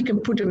it down, you can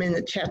put them in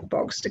the chat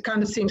box, the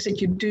kind of things that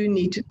you do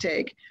need to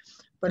take.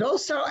 But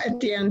also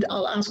at the end,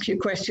 I'll ask you a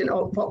question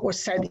of what was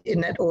said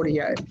in that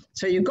audio.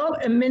 So you've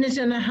got 1.5 minutes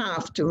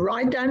to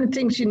write down the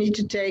things you need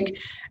to take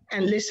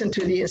and listen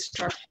to the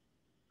instructions.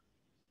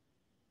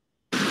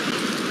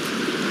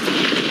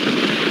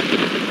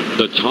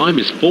 The time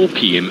is 4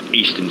 p.m.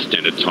 Eastern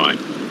Standard Time.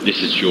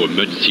 This is your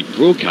emergency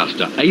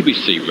broadcaster,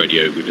 ABC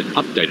Radio, with an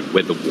updated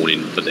weather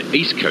warning for the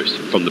East Coast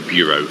from the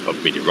Bureau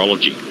of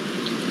Meteorology.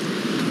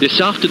 This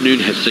afternoon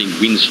has seen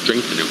winds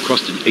strengthen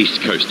across the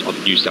east coast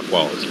of New South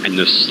Wales and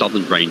the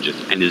southern ranges,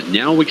 and is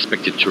now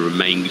expected to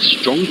remain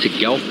strong to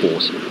gale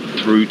force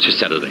through to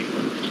Saturday.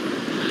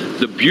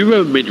 The Bureau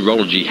of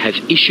Meteorology has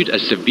issued a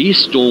severe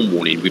storm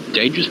warning with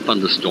dangerous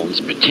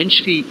thunderstorms,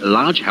 potentially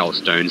large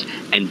hailstones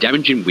and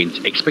damaging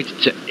winds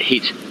expected to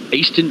hit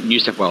eastern New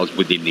South Wales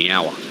within the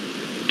hour.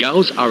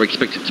 Gales are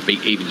expected to be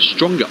even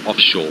stronger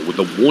offshore, with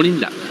a warning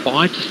that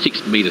 5 to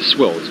 6 metre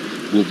swells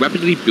will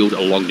rapidly build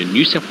along the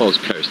New South Wales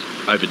coast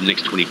over the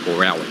next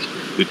 24 hours,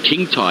 with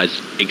king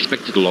tides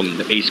expected along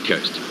the east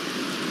coast.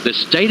 The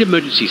State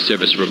Emergency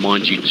Service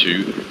reminds you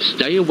to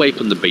stay away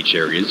from the beach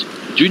areas,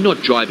 do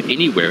not drive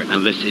anywhere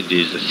unless it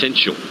is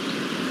essential.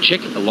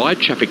 Check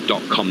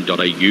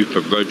livetraffic.com.au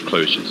for road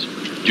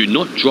closures. Do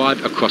not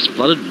drive across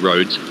flooded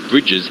roads,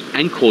 bridges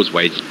and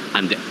causeways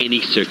under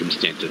any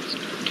circumstances.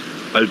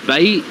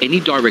 Obey any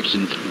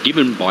directions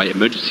given by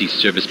emergency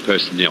service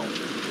personnel.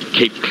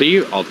 Keep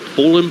clear of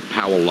fallen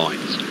power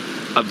lines.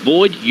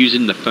 Avoid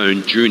using the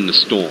phone during the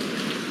storm.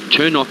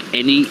 Turn off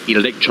any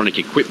electronic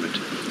equipment.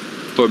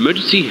 For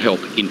emergency help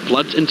in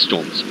floods and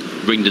storms,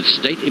 ring the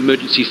State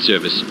Emergency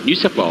Service, New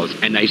South Wales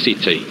and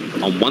ACT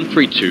on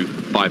 132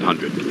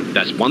 500.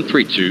 That's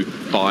 132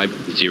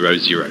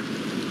 500.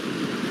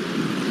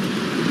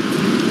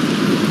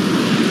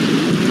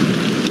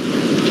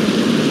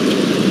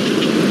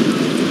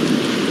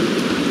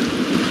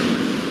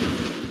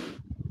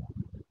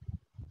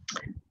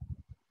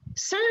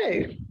 So,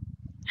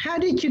 how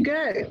did you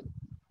go?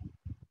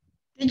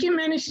 Did you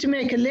manage to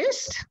make a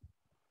list?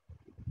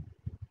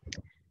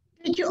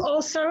 Did you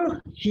also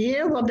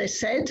hear what they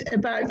said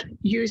about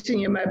using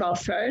your mobile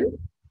phone?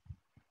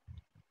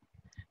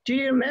 Do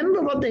you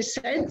remember what they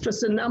said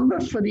was the number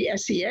for the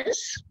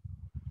SES?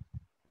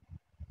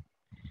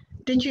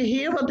 Did you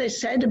hear what they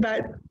said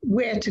about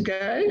where to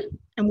go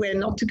and where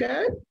not to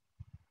go?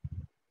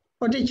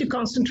 Or did you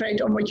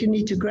concentrate on what you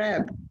need to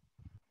grab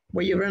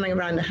while you're running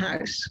around the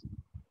house?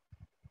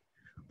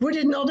 Would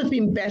it not have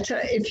been better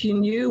if you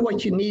knew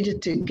what you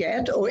needed to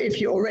get, or if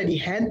you already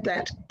had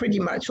that pretty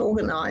much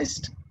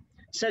organized,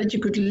 so that you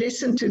could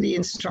listen to the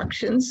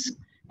instructions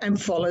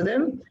and follow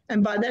them?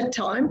 And by that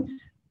time,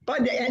 by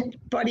the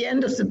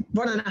end of the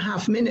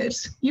 1.5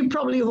 minutes, you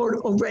probably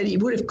already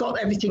would have got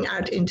everything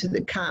out into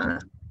the car.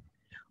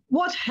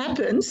 What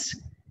happens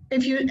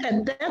if you,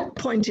 at that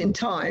point in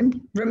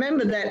time,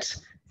 remember that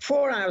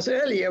 4 hours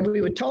earlier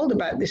we were told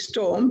about this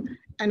storm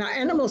and our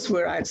animals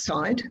were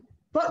outside?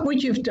 What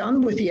would you have done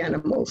with the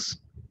animals?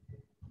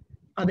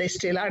 Are they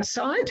still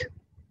outside?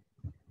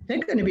 They're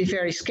going to be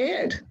very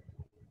scared.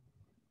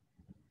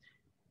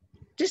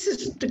 This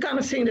is the kind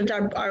of thing that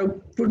I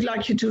would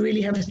like you to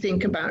really have a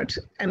think about,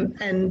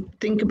 and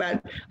think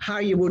about how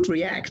you would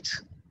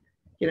react.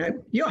 You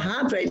know, your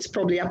heart rate's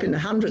probably up in the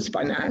hundreds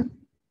by now.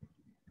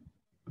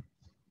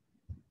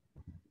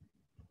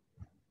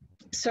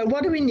 So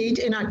what do we need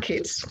in our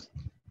kits?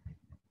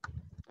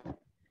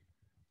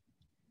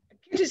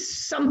 It is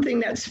something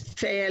that's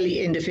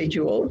fairly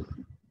individual,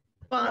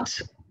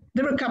 but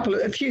there are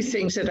a few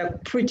things that are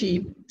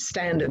pretty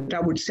standard, I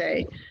would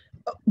say.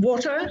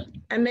 water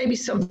and maybe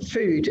some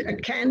food, a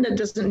can that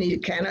doesn't need a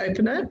can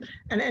opener,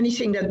 and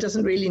anything that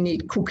doesn't really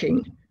need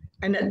cooking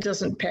and that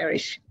doesn't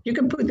perish. You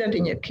can put that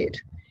in your kit.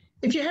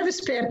 If you have a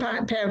spare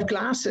pair of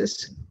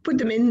glasses, put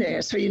them in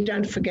there so you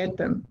don't forget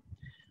them.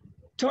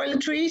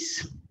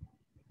 Toiletries,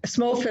 a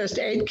small first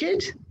aid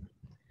kit.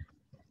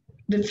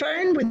 The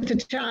phone with the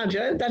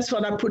charger, that's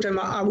what I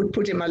would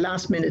put in my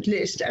last minute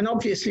list, and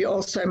obviously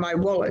also my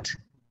wallet,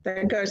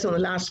 that goes on the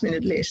last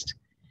minute list.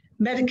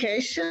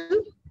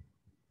 Medication,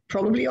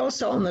 probably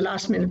also on the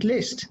last minute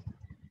list.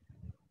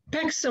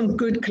 Pack some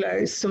good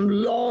clothes, some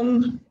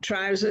long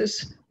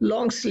trousers,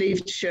 long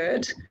sleeved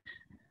shirt,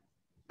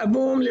 a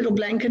warm little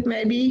blanket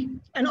maybe,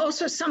 and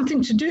also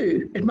something to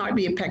do. It might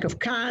be a pack of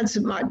cards,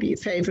 it might be a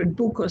favorite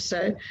book or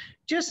so,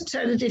 just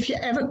so that if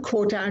you're ever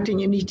caught out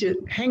and you need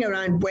to hang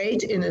around,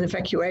 wait in an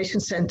evacuation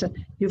center,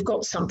 you've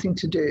got something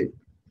to do.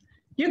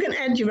 You can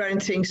add your own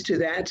things to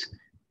that.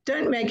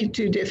 Don't make it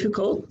too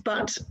difficult,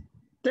 but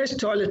those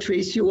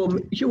toiletries, you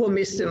will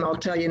miss them, I'll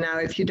tell you now,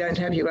 if you don't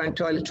have your own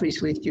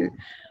toiletries with you.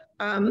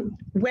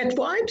 Wet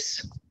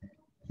wipes,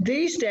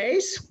 these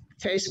days,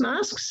 face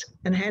masks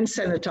and hand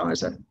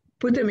sanitizer.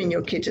 Put them in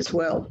your kit as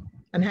well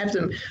and have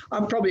them.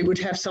 I probably would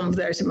have some of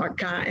those in my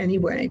car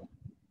anyway.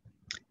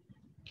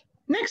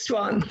 Next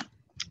one,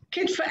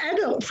 kit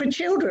for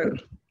children.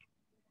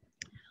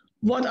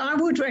 What I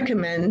would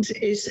recommend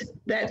is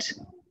that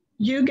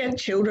you get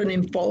children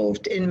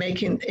involved in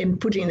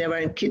putting their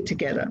own kit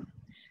together.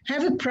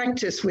 Have a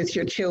practice with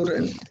your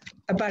children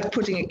about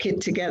putting a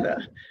kit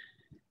together.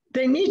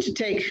 They need to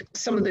take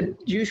some of the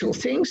usual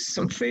things,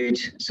 some food,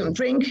 some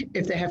drink,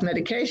 if they have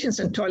medications,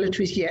 and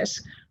toiletries,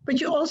 yes. But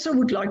you also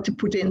would like to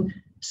put in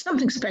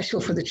something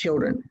special for the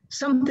children,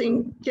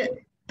 something,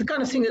 the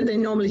kind of thing that they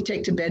normally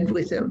take to bed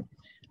with them.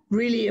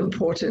 Really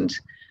important.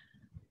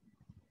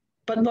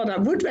 But what I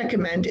would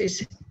recommend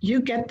is you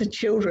get the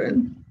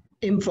children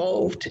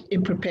involved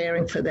in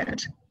preparing for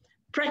that.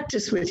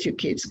 Practice with your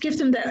kids, give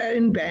them their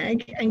own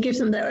bag and give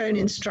them their own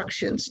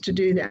instructions to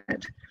do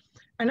that.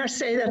 And I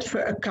say that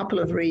for a couple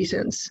of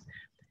reasons.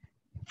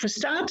 For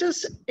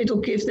starters,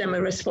 it'll give them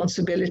a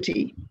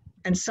responsibility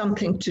and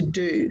something to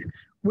do,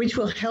 which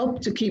will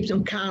help to keep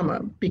them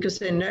calmer because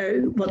they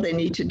know what they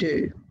need to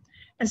do.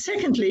 And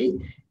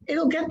secondly,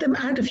 it'll get them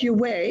out of your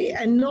way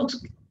and not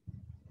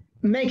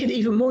make it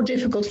even more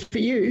difficult for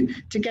you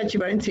to get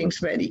your own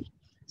things ready.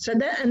 So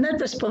that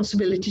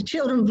responsibility,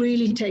 children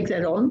really take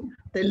that on.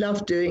 They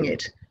love doing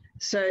it.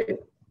 So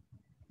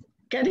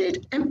get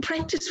it and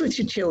practice with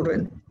your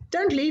children.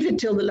 Don't leave it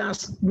till the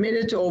last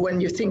minute or when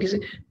you think,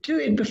 do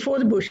it before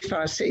the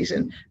bushfire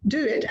season.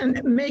 Do it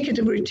and make it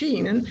a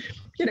routine. And,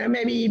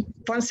 maybe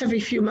once every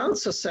few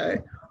months or so,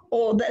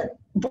 or that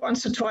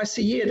once or twice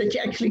a year that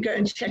you actually go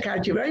and check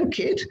out your own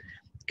kit.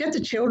 Get the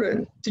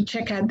children to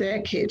check out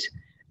their kit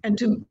and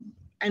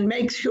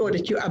make sure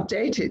that you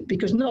update it,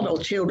 because not all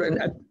children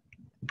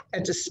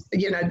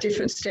at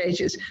different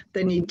stages,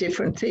 they need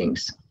different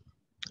things.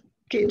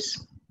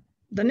 Kids.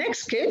 The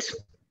next kit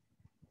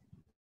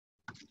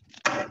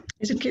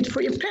is a kit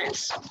for your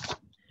pets.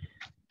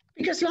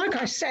 Because like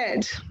I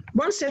said,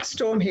 once that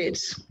storm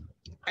hits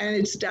and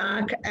it's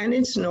dark and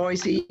it's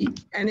noisy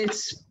and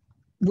it's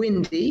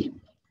windy,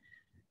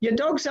 your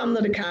dog's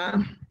under the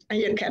car and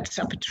your cat's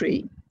up a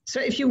tree.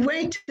 So if you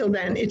wait till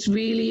then, it's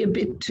really a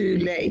bit too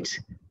late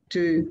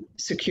to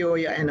secure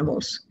your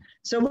animals.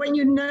 So when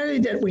you know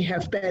that we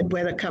have bad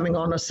weather coming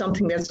on or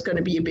something that's going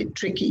to be a bit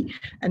tricky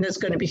and that's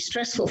going to be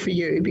stressful for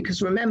you,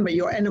 because remember,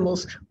 your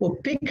animals will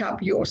pick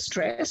up your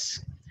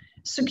stress,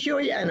 secure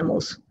your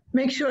animals,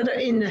 make sure they're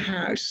in the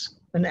house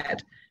and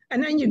that.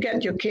 And then you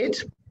get your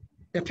kit,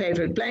 your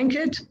favorite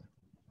blanket,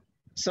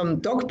 some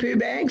dog poo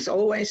bags,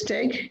 always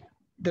take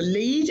the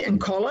lead and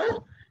collar,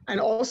 and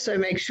also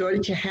make sure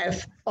that you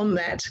have on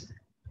that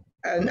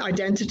an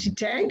identity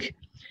tag.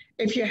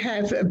 If you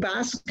have a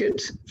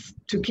basket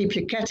to keep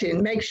your cat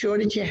in, make sure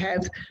that you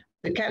have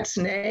the cat's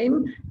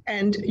name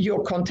and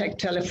your contact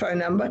telephone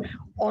number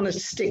on a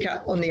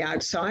sticker on the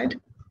outside.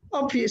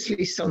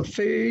 Obviously some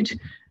food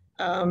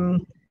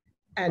and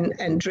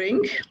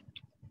drink,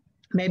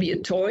 maybe a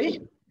toy,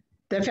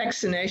 the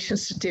vaccination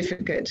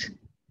certificate.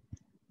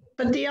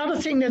 But the other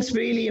thing that's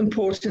really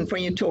important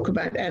when you talk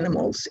about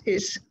animals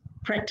is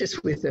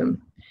practice with them.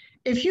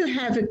 If you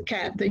have a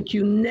cat that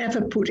you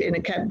never put in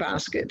a cat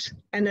basket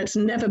and that's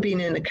never been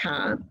in a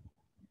car,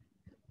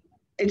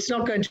 it's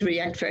not going to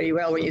react very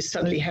well when you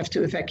suddenly have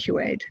to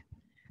evacuate.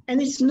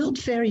 And it's not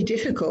very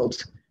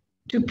difficult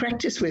to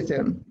practice with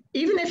them.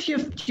 Even if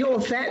your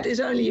vet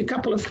is only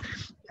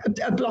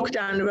a block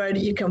down the road,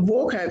 you can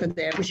walk over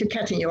there with your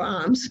cat in your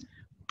arms,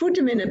 put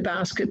them in a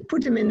basket,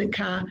 put them in the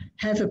car,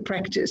 have a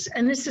practice.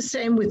 And it's the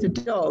same with the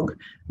dog,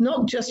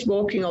 not just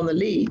walking on the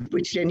lead,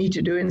 which they need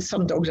to do, and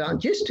some dogs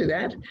aren't used to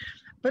that,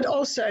 but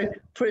also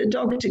for a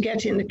dog to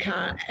get in the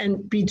car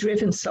and be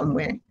driven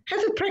somewhere.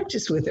 Have a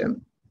practice with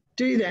them.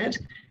 Do that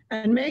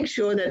and make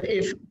sure that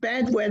if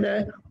bad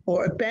weather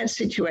or a bad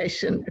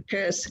situation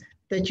occurs,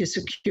 that you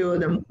secure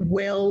them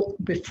well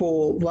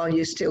before, while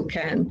you still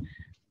can.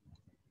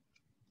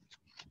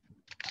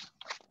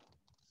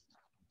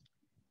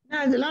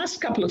 Now, the last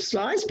couple of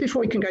slides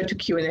before we can go to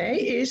Q&A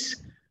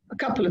is a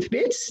couple of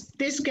bits.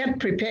 This Get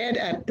Prepared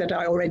app that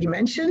I already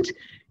mentioned,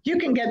 you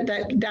can get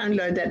that,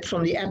 download that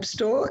from the App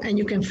Store, and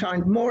you can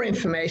find more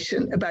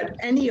information about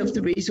any of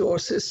the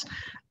resources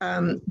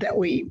that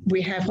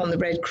we have on the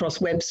Red Cross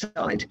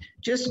website.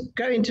 Just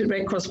go into the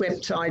Red Cross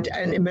website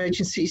and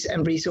Emergencies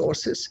and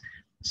Resources.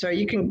 So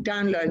you can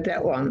download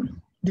that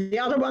one. The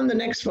other one, the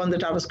next one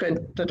that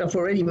I've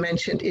already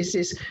mentioned, is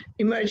this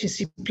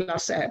Emergency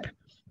Plus app.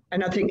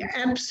 And I think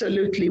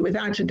absolutely,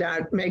 without a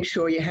doubt, make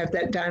sure you have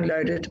that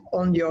downloaded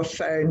on your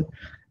phone.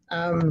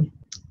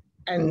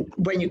 And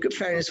when your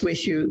phone is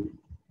with you,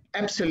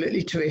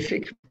 absolutely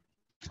terrific.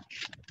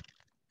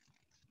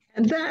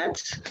 And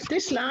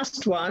this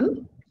last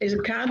one is a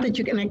card that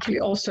you can actually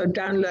also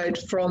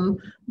download from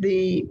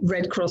the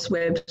Red Cross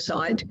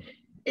website.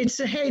 It's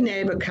a Hey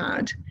Neighbor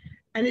card.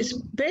 And it's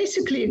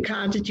basically a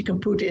card that you can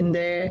put in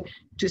there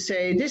to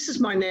say, this is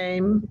my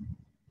name,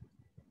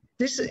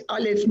 I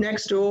live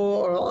next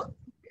door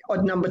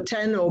or number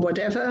 10 or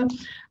whatever,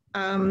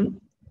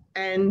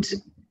 and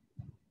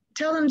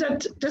tell them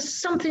that there's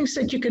some things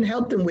that you can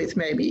help them with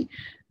maybe.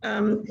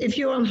 If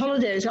you're on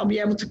holidays, I'll be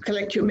able to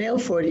collect your mail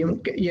for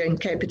you and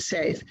keep it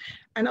safe.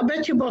 And I'll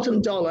bet your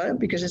bottom dollar,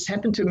 because it's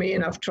happened to me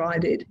and I've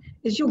tried it,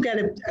 is you'll get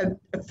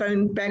a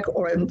phone back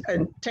or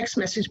a text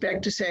message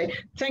back to say,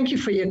 thank you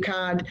for your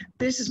card,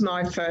 this is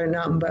my phone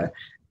number,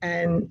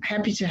 and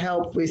happy to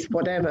help with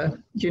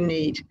whatever you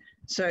need.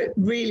 So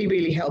really,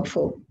 really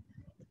helpful.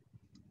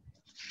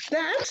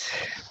 That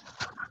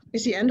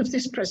is the end of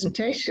this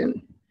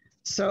presentation.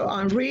 So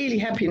I'm really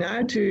happy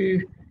now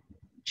to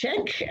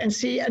check and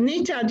see.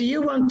 Anita, do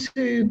you want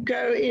to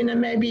go in and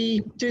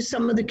maybe do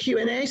some of the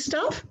Q&A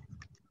stuff?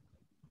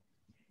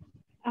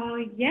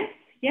 Yes.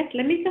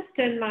 Let me just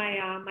turn my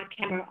my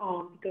camera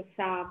on because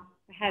I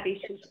had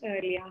issues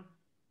earlier.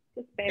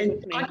 Just bear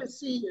with me. I can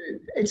see you.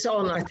 It's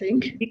on, I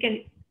think. You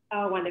can.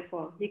 Oh,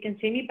 wonderful. You can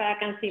see me, but I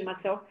can't see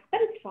myself.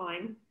 But it's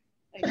fine.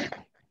 Okay.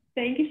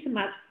 Thank you so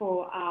much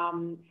for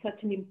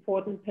such an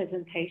important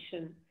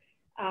presentation.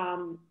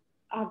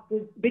 I've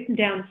written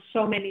down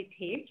so many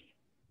tips,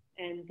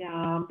 and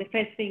the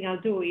first thing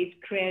I'll do is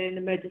create an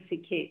emergency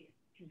kit.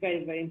 It's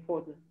very, very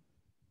important.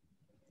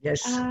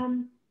 Yes.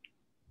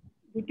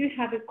 We do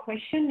have a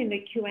question in the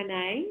Q&A. Let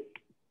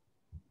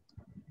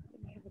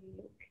me have a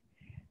look.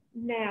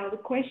 Now, the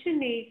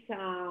question is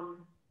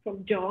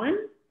from John.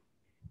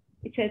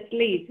 It says,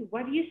 Liz,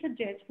 what do you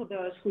suggest for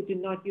those who do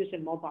not use a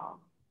mobile,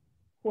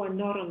 who are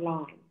not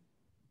online?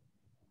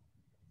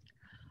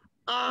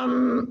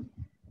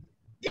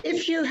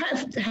 If you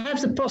have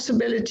the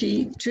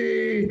possibility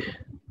to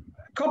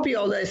copy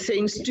all those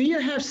things, do you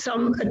have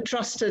a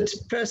trusted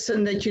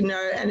person that you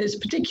know, and it's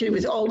particularly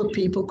with older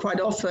people quite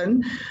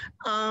often,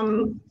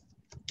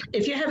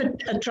 if you have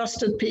a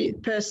trusted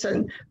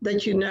person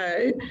that you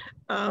know,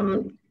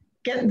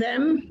 get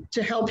them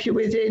to help you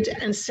with it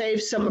and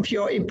save some of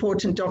your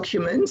important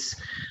documents.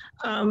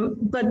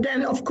 But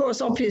then, of course,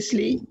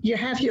 obviously, you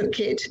have your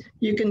kit,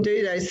 you can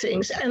do those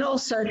things, and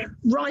also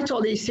write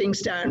all these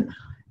things down.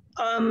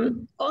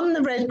 On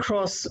the Red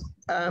Cross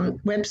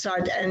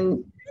website,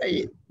 and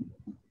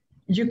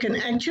you can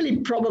actually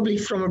probably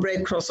from a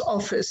Red Cross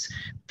office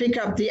pick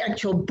up the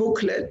actual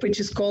booklet, which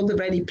is called the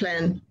Ready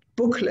Plan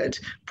booklet,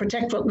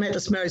 Protect What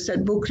Matters Most,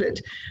 that booklet.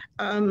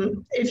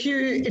 If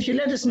you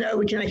let us know,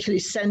 we can actually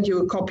send you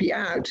a copy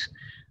out.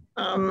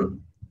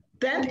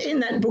 That in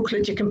that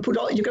booklet, you can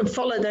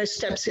follow those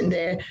steps in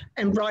there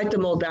and write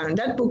them all down.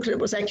 That booklet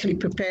was actually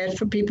prepared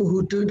for people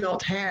who do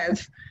not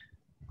have,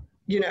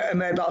 a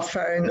mobile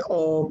phone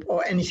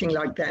or anything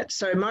like that.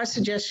 So my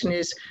suggestion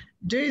is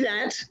do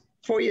that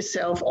for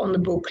yourself on the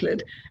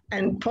booklet,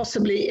 and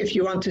possibly if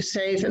you want to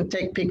save and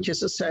take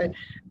pictures or so,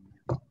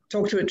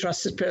 talk to a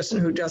trusted person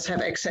who does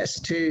have access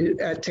to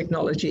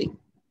technology.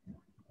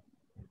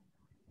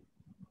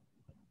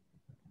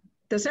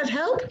 Does that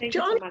help, Thank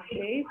John? you so much,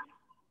 Liz.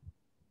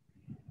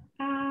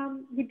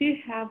 We do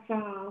have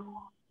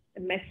a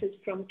message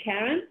from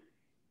Karen.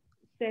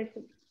 It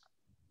says,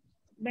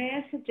 may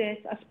I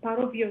suggest as part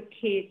of your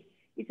kit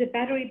is a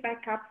battery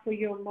backup for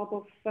your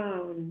mobile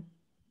phone?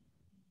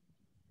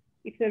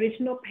 If there is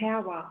no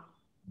power,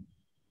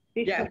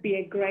 this would be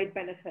a great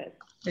benefit.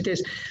 It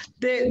is.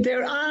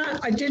 There are,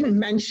 I didn't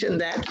mention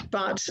that,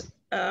 but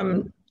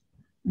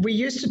we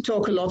used to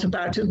talk a lot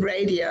about a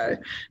radio.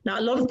 Now,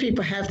 a lot of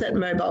people have that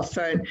mobile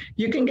phone.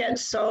 You can get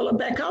solar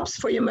backups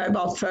for your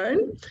mobile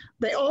phone.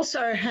 They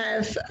also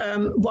have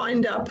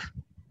wind-up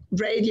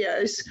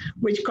radios,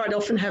 which quite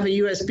often have a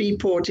USB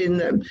port in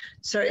them.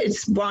 So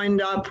it's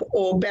wind-up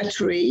or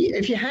battery.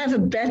 If you have a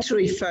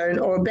battery phone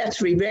or a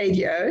battery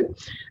radio,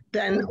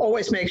 then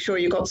always make sure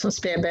you've got some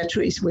spare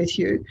batteries with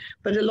you.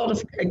 But a lot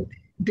of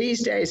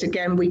these days,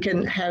 again, we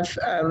can have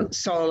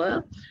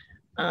solar.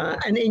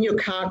 And in your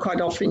car, quite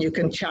often you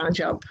can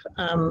charge up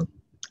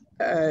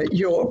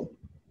your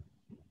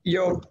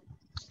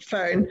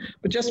phone,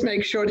 but just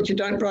make sure that you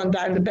don't run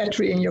down the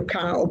battery in your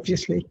car,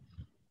 obviously.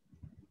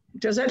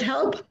 Does that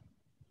help?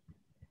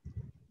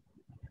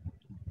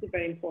 It's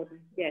very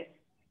important, yes.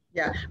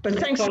 Yeah, but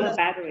thanks for that.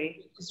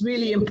 Battery. It's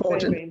really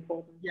important. Very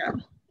important. Yeah,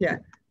 yeah.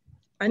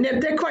 And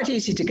they're quite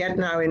easy to get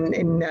now in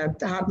the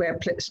hardware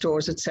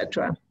stores,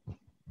 etc.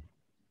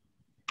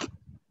 Excellent.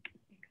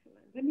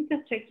 Let me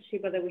just check to see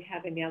whether we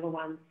have any other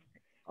ones.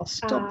 I'll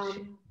stop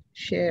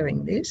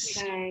sharing this.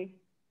 Okay.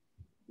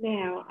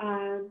 Now,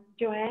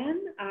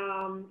 Joanne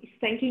is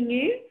thanking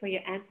you for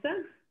your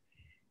answer.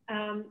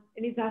 And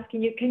is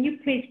asking you, can you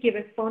please give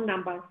a phone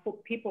number for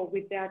people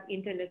without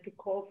internet to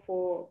call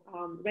for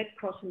Red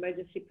Cross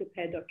emergency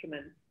prepared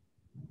documents?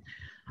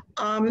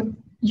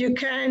 You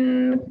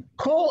can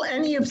call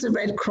any of the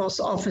Red Cross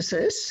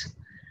offices.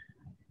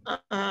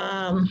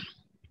 I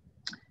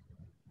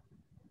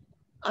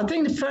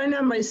think the phone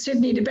number in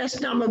Sydney, the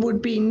best number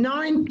would be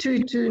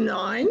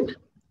 9229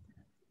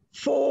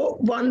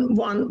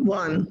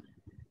 4111.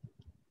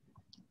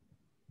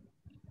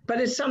 But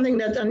it's something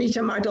that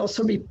Anita might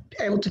also be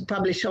able to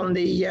publish on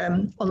the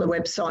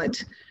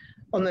website,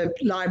 on the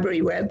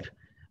library web,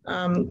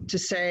 to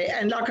say.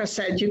 And like I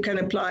said, you can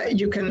apply.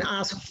 You can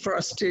ask for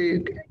us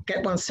to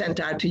get one sent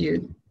out to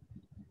you.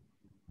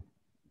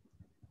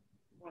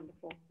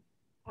 Wonderful.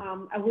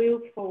 I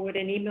will forward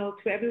an email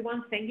to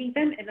everyone thanking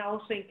them, and I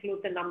also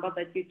include the number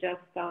that you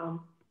just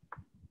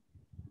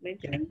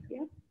mentioned.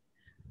 Yeah.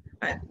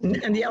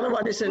 And the other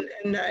one is an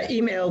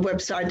email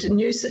website,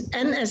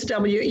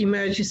 NSW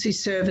Emergency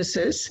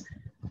Services,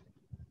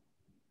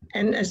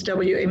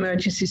 NSW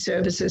Emergency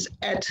Services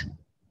at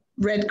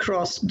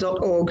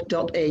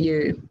redcross.org.au.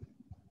 Thank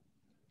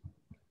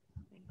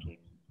you.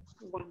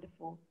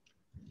 Wonderful.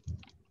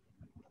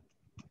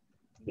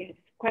 Yes,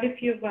 quite a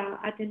few of our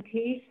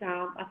attendees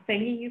are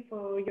thanking you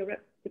for your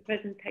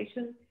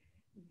presentation.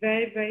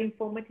 Very, very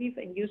informative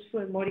and useful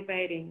and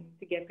motivating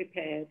to get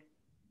prepared.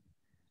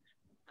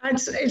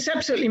 It's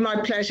absolutely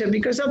my pleasure,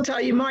 because I'll tell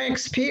you my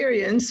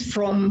experience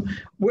from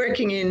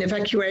working in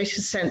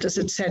evacuation centers,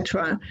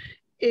 etc.,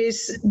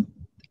 is,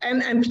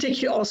 and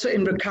particularly also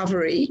in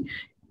recovery,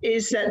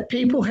 is that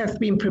people have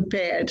been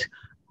prepared,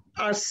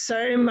 are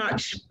so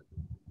much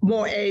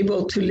more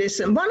able to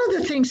listen. One of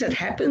the things that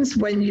happens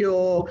when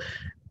you're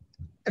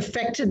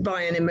affected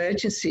by an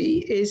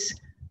emergency is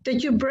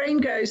that your brain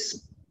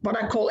goes, what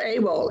I call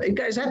AWOL, it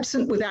goes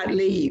absent without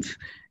leave.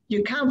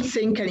 You can't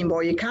think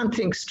anymore, you can't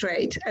think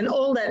straight. And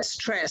all that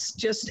stress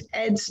just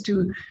adds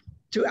to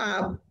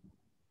our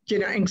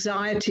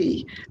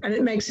anxiety, and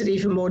it makes it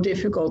even more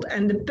difficult.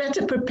 And the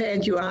better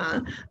prepared you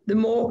are, the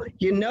more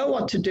you know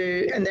what to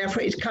do, and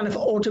therefore it kind of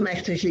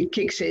automatically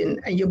kicks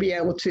in, and you'll be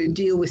able to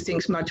deal with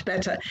things much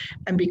better.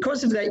 And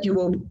because of that, you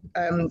will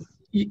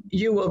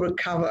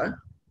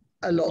recover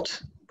a lot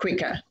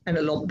quicker and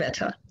a lot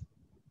better.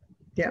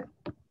 Yeah,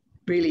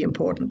 really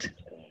important.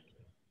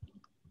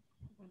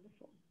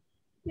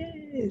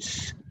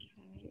 Yes.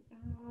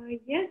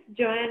 Okay. Yes,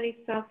 Joanne is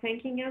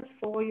thanking us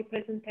for your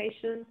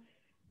presentation,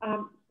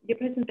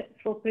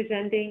 for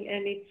presenting,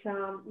 and it's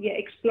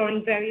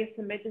exploring various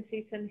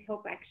emergencies and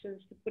help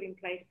actions to put in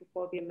place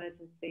before the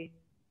emergency.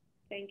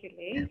 Thank you,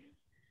 Liz.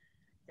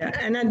 Yeah,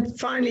 and then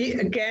finally,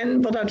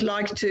 again, what I'd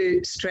like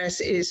to stress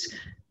is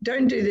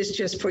don't do this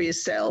just for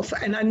yourself.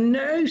 And I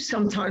know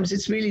sometimes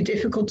it's really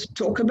difficult to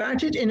talk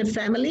about it in a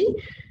family,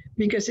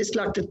 because it's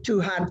like the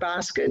too hard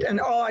basket, and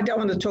I don't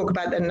want to talk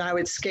about that now,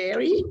 it's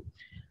scary.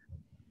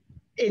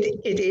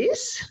 It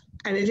is,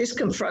 and it is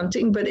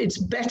confronting, but it's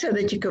better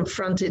that you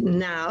confront it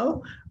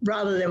now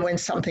rather than when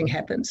something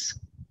happens,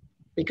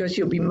 because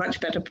you'll be much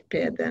better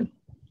prepared then.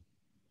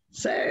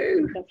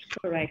 So that's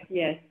correct,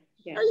 yes.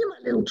 Yeah. Oh, you're my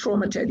little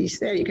trauma teddies,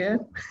 there you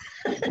go.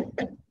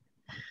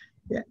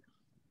 Yeah.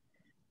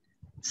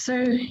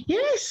 So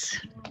yes,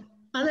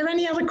 are there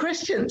any other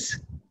questions?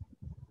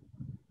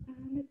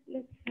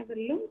 Let's have a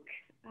look.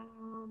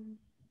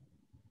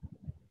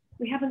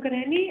 We haven't got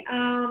any.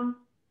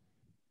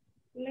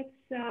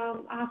 Let's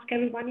ask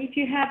everyone, if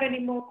you have any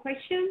more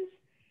questions,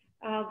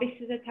 this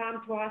is the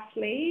time to ask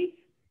Liz.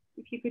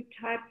 If you could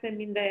type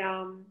them in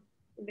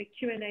the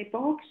Q&A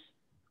box,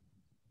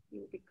 it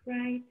would be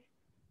great.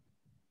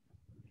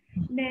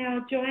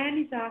 Now, Joanne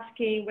is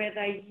asking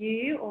whether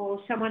you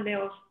or someone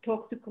else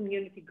talk to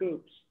community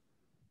groups.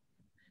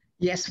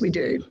 Yes, we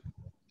do.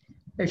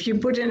 If you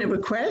put in a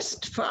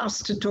request for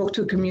us to talk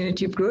to a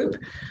community group,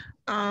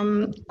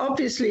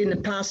 obviously in the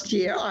past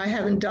year, I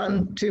haven't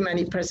done too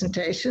many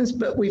presentations,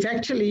 but we've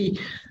actually,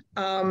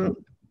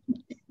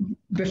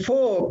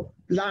 before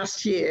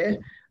last year,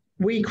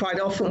 we quite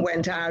often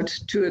went out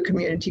to a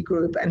community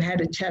group and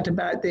had a chat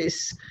about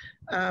this,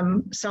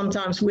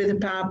 sometimes with a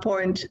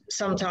PowerPoint,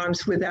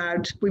 sometimes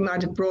without. We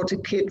might have brought a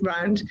kit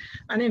round.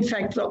 And in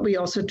fact, what we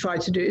also try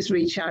to do is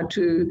reach out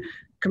to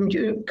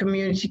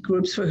community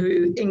groups for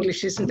who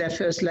English isn't their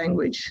first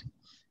language.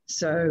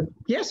 So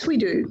yes, we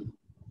do.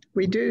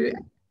 We do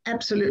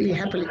absolutely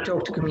happily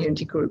talk to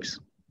community groups.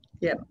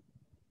 Yeah.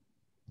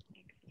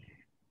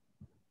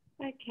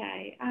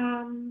 Okay.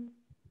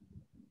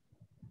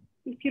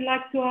 If you'd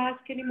like to ask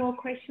any more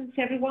questions,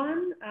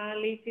 everyone,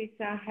 Liz is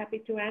happy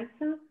to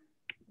answer.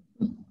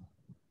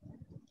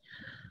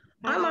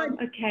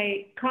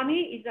 Okay,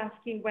 Connie is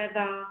asking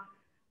whether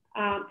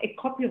a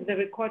copy of the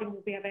recording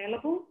will be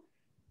available.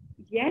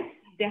 Yes,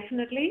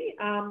 definitely.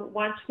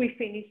 Once we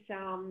finish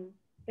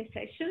the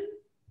session,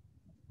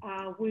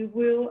 we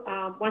will,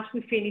 once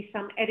we finish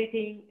some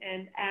editing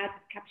and add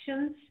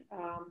captions,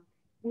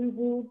 we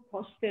will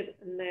post it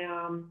in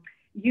the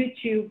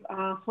YouTube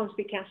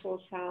Hornsby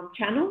Council's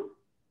channel.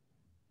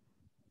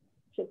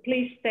 So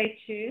please stay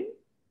tuned.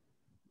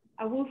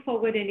 I will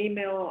forward an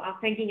email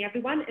thanking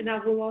everyone, and I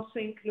will also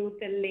include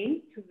the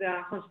link to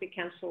the Hornsby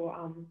Council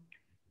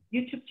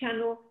YouTube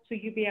channel, so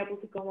you'll be able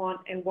to go on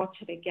and watch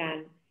it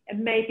again,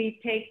 and maybe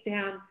take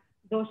down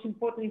those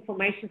important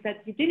information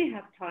that you didn't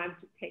have time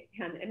to take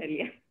down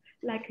earlier,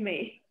 like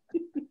me.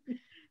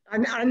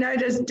 I know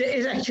there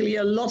is actually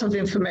a lot of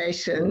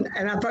information,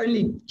 and I've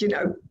only,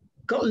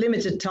 got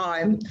limited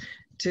time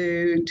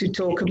to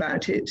talk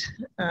about it.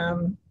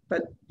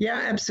 But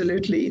yeah,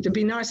 absolutely. It'd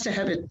be nice to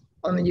have it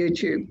on the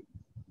YouTube.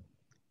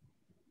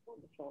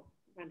 Wonderful,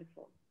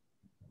 wonderful.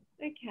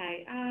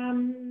 Okay,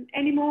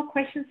 any more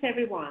questions,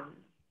 everyone?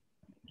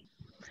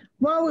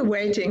 While we're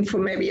waiting for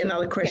maybe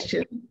another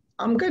question,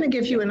 I'm going to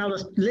give you another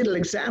little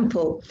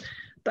example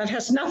that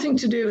has nothing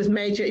to do with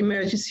major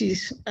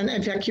emergencies and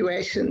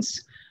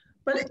evacuations.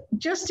 But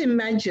just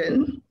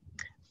imagine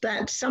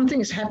that something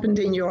has happened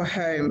in your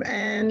home,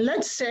 and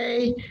let's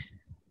say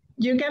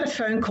you get a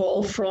phone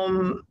call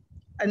from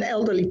an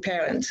elderly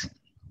parent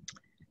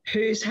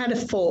who's had a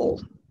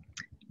fall,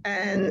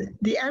 and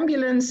the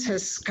ambulance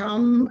has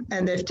come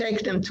and they've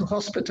taken them to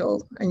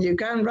hospital, and you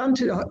go and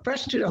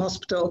rush to the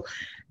hospital,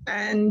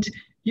 and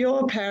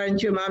your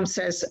parent, your mum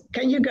says,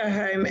 can you go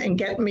home and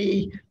get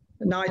me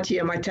a nightie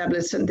and my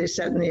tablets and this,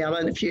 that and the other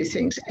and a few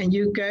things, and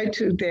you go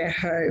to their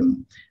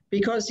home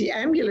because the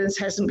ambulance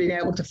hasn't been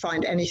able to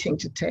find anything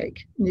to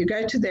take. And you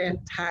go to their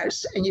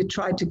house and you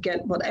try to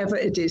get whatever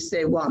it is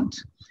they want,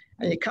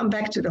 and you come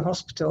back to the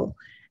hospital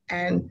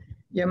and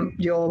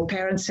your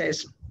parent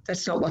says,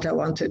 that's not what I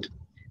wanted.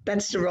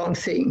 That's the wrong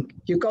thing.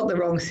 You got the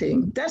wrong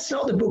thing. That's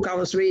not the book I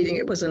was reading.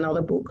 It was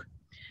another book.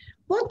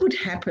 What would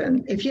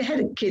happen if you had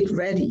a kit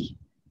ready?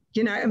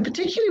 And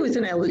particularly with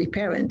an elderly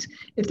parent,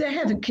 if they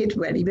have a kit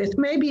ready with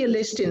maybe a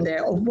list in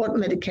there of what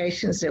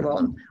medications they're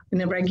on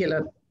in a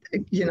regular,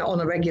 on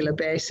a regular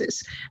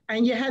basis,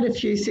 and you had a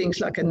few things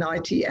like a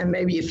nightie and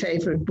maybe a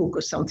favorite book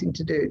or something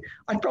to do,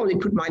 I'd probably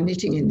put my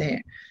knitting in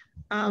there.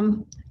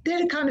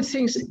 They're the kind of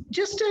things,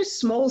 just those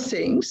small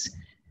things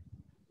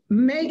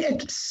make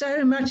it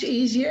so much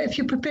easier if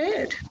you're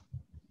prepared.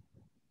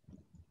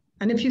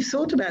 And if you've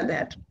thought about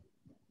that.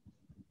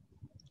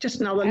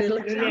 Just another little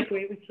example. I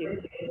agree with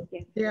you.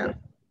 Yes. Yeah.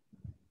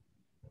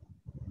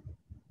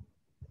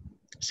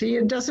 See,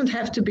 it doesn't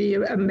have to be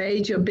a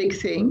major big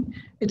thing.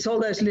 It's all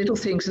those little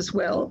things as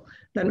well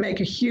that make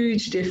a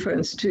huge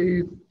difference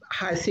to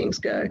how things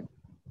go.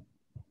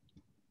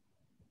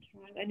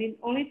 Right. And it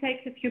only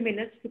takes a few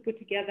minutes to put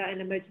together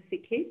an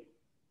emergency kit.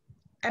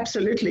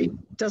 Absolutely,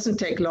 doesn't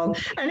take long.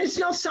 And it's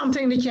not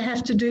something that you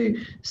have to do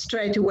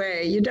straight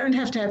away. You don't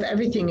have to have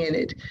everything in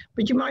it,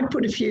 but you might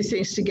put a few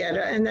things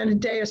together and then a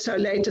day or so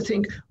later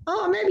think,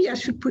 oh, maybe I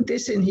should put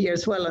this in here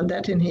as well and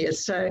that in here.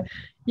 So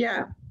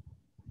yeah,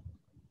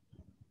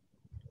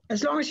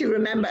 as long as you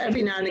remember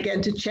every now and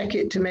again to check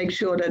it to make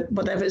sure that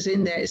whatever's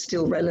in there is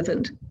still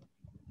relevant.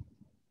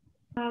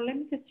 Let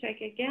me just check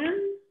again.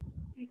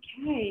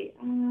 Okay,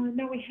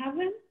 no, we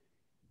haven't.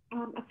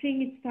 I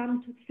think it's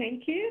time to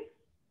thank you.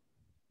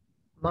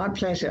 My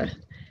pleasure.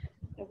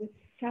 It was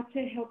such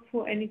a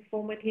helpful and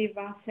informative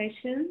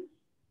session.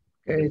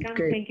 Good, I can't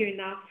good. thank you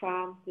enough,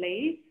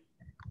 Liz.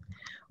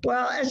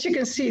 Well, as you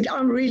can see,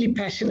 I'm really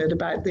passionate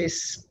about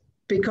this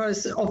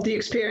because of the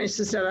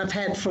experiences that I've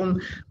had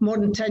from more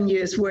than 10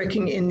 years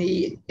working in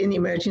the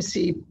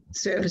emergency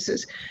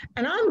services.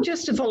 And I'm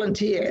just a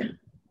volunteer,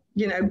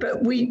 but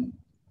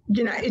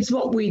it's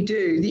what we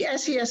do. The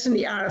SES and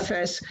the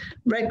RFS,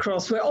 Red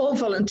Cross, we're all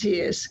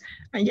volunteers.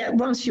 And yet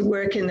once you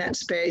work in that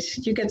space,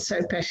 you get so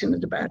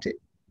passionate about it.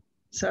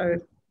 So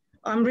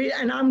I'm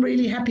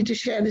really happy to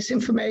share this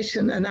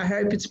information, and I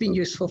hope it's been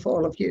useful for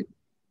all of you.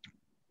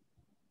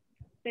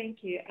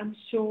 Thank you. I'm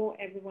sure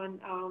everyone,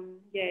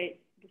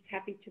 is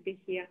happy to be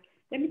here.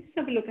 Let me just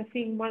have a look. I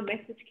think one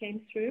message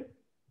came through.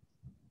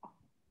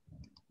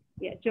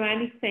 Yeah,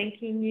 Joanne is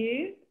thanking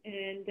you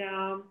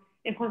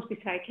and Hornsby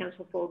Shire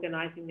Council for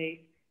organising this.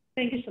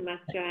 Thank you so much,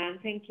 Joanne.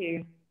 Thank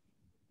you.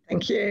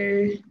 Thank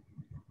you.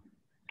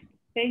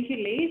 Thank you,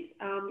 Liz.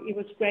 It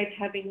was great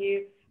having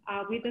you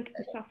with us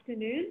this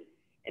afternoon.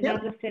 And Yep.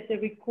 as I said, the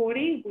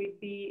recording will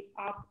be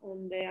up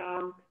on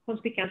the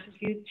Hornsby Council's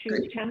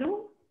YouTube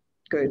channel.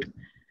 Good.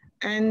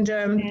 And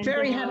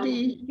very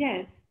happy.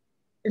 Yes.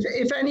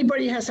 If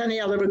anybody has any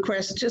other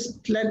requests,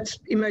 just let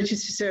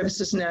emergency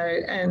services know,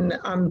 and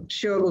I'm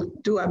sure we'll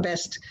do our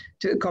best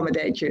to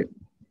accommodate you.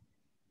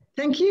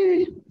 Thank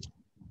you.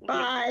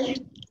 Bye.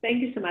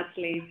 Thank you so much,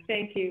 Liz.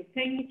 Thank you.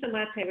 Thank you so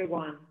much,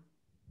 everyone.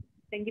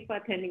 Thank you for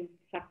attending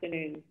this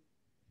afternoon.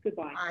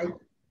 Goodbye. Bye.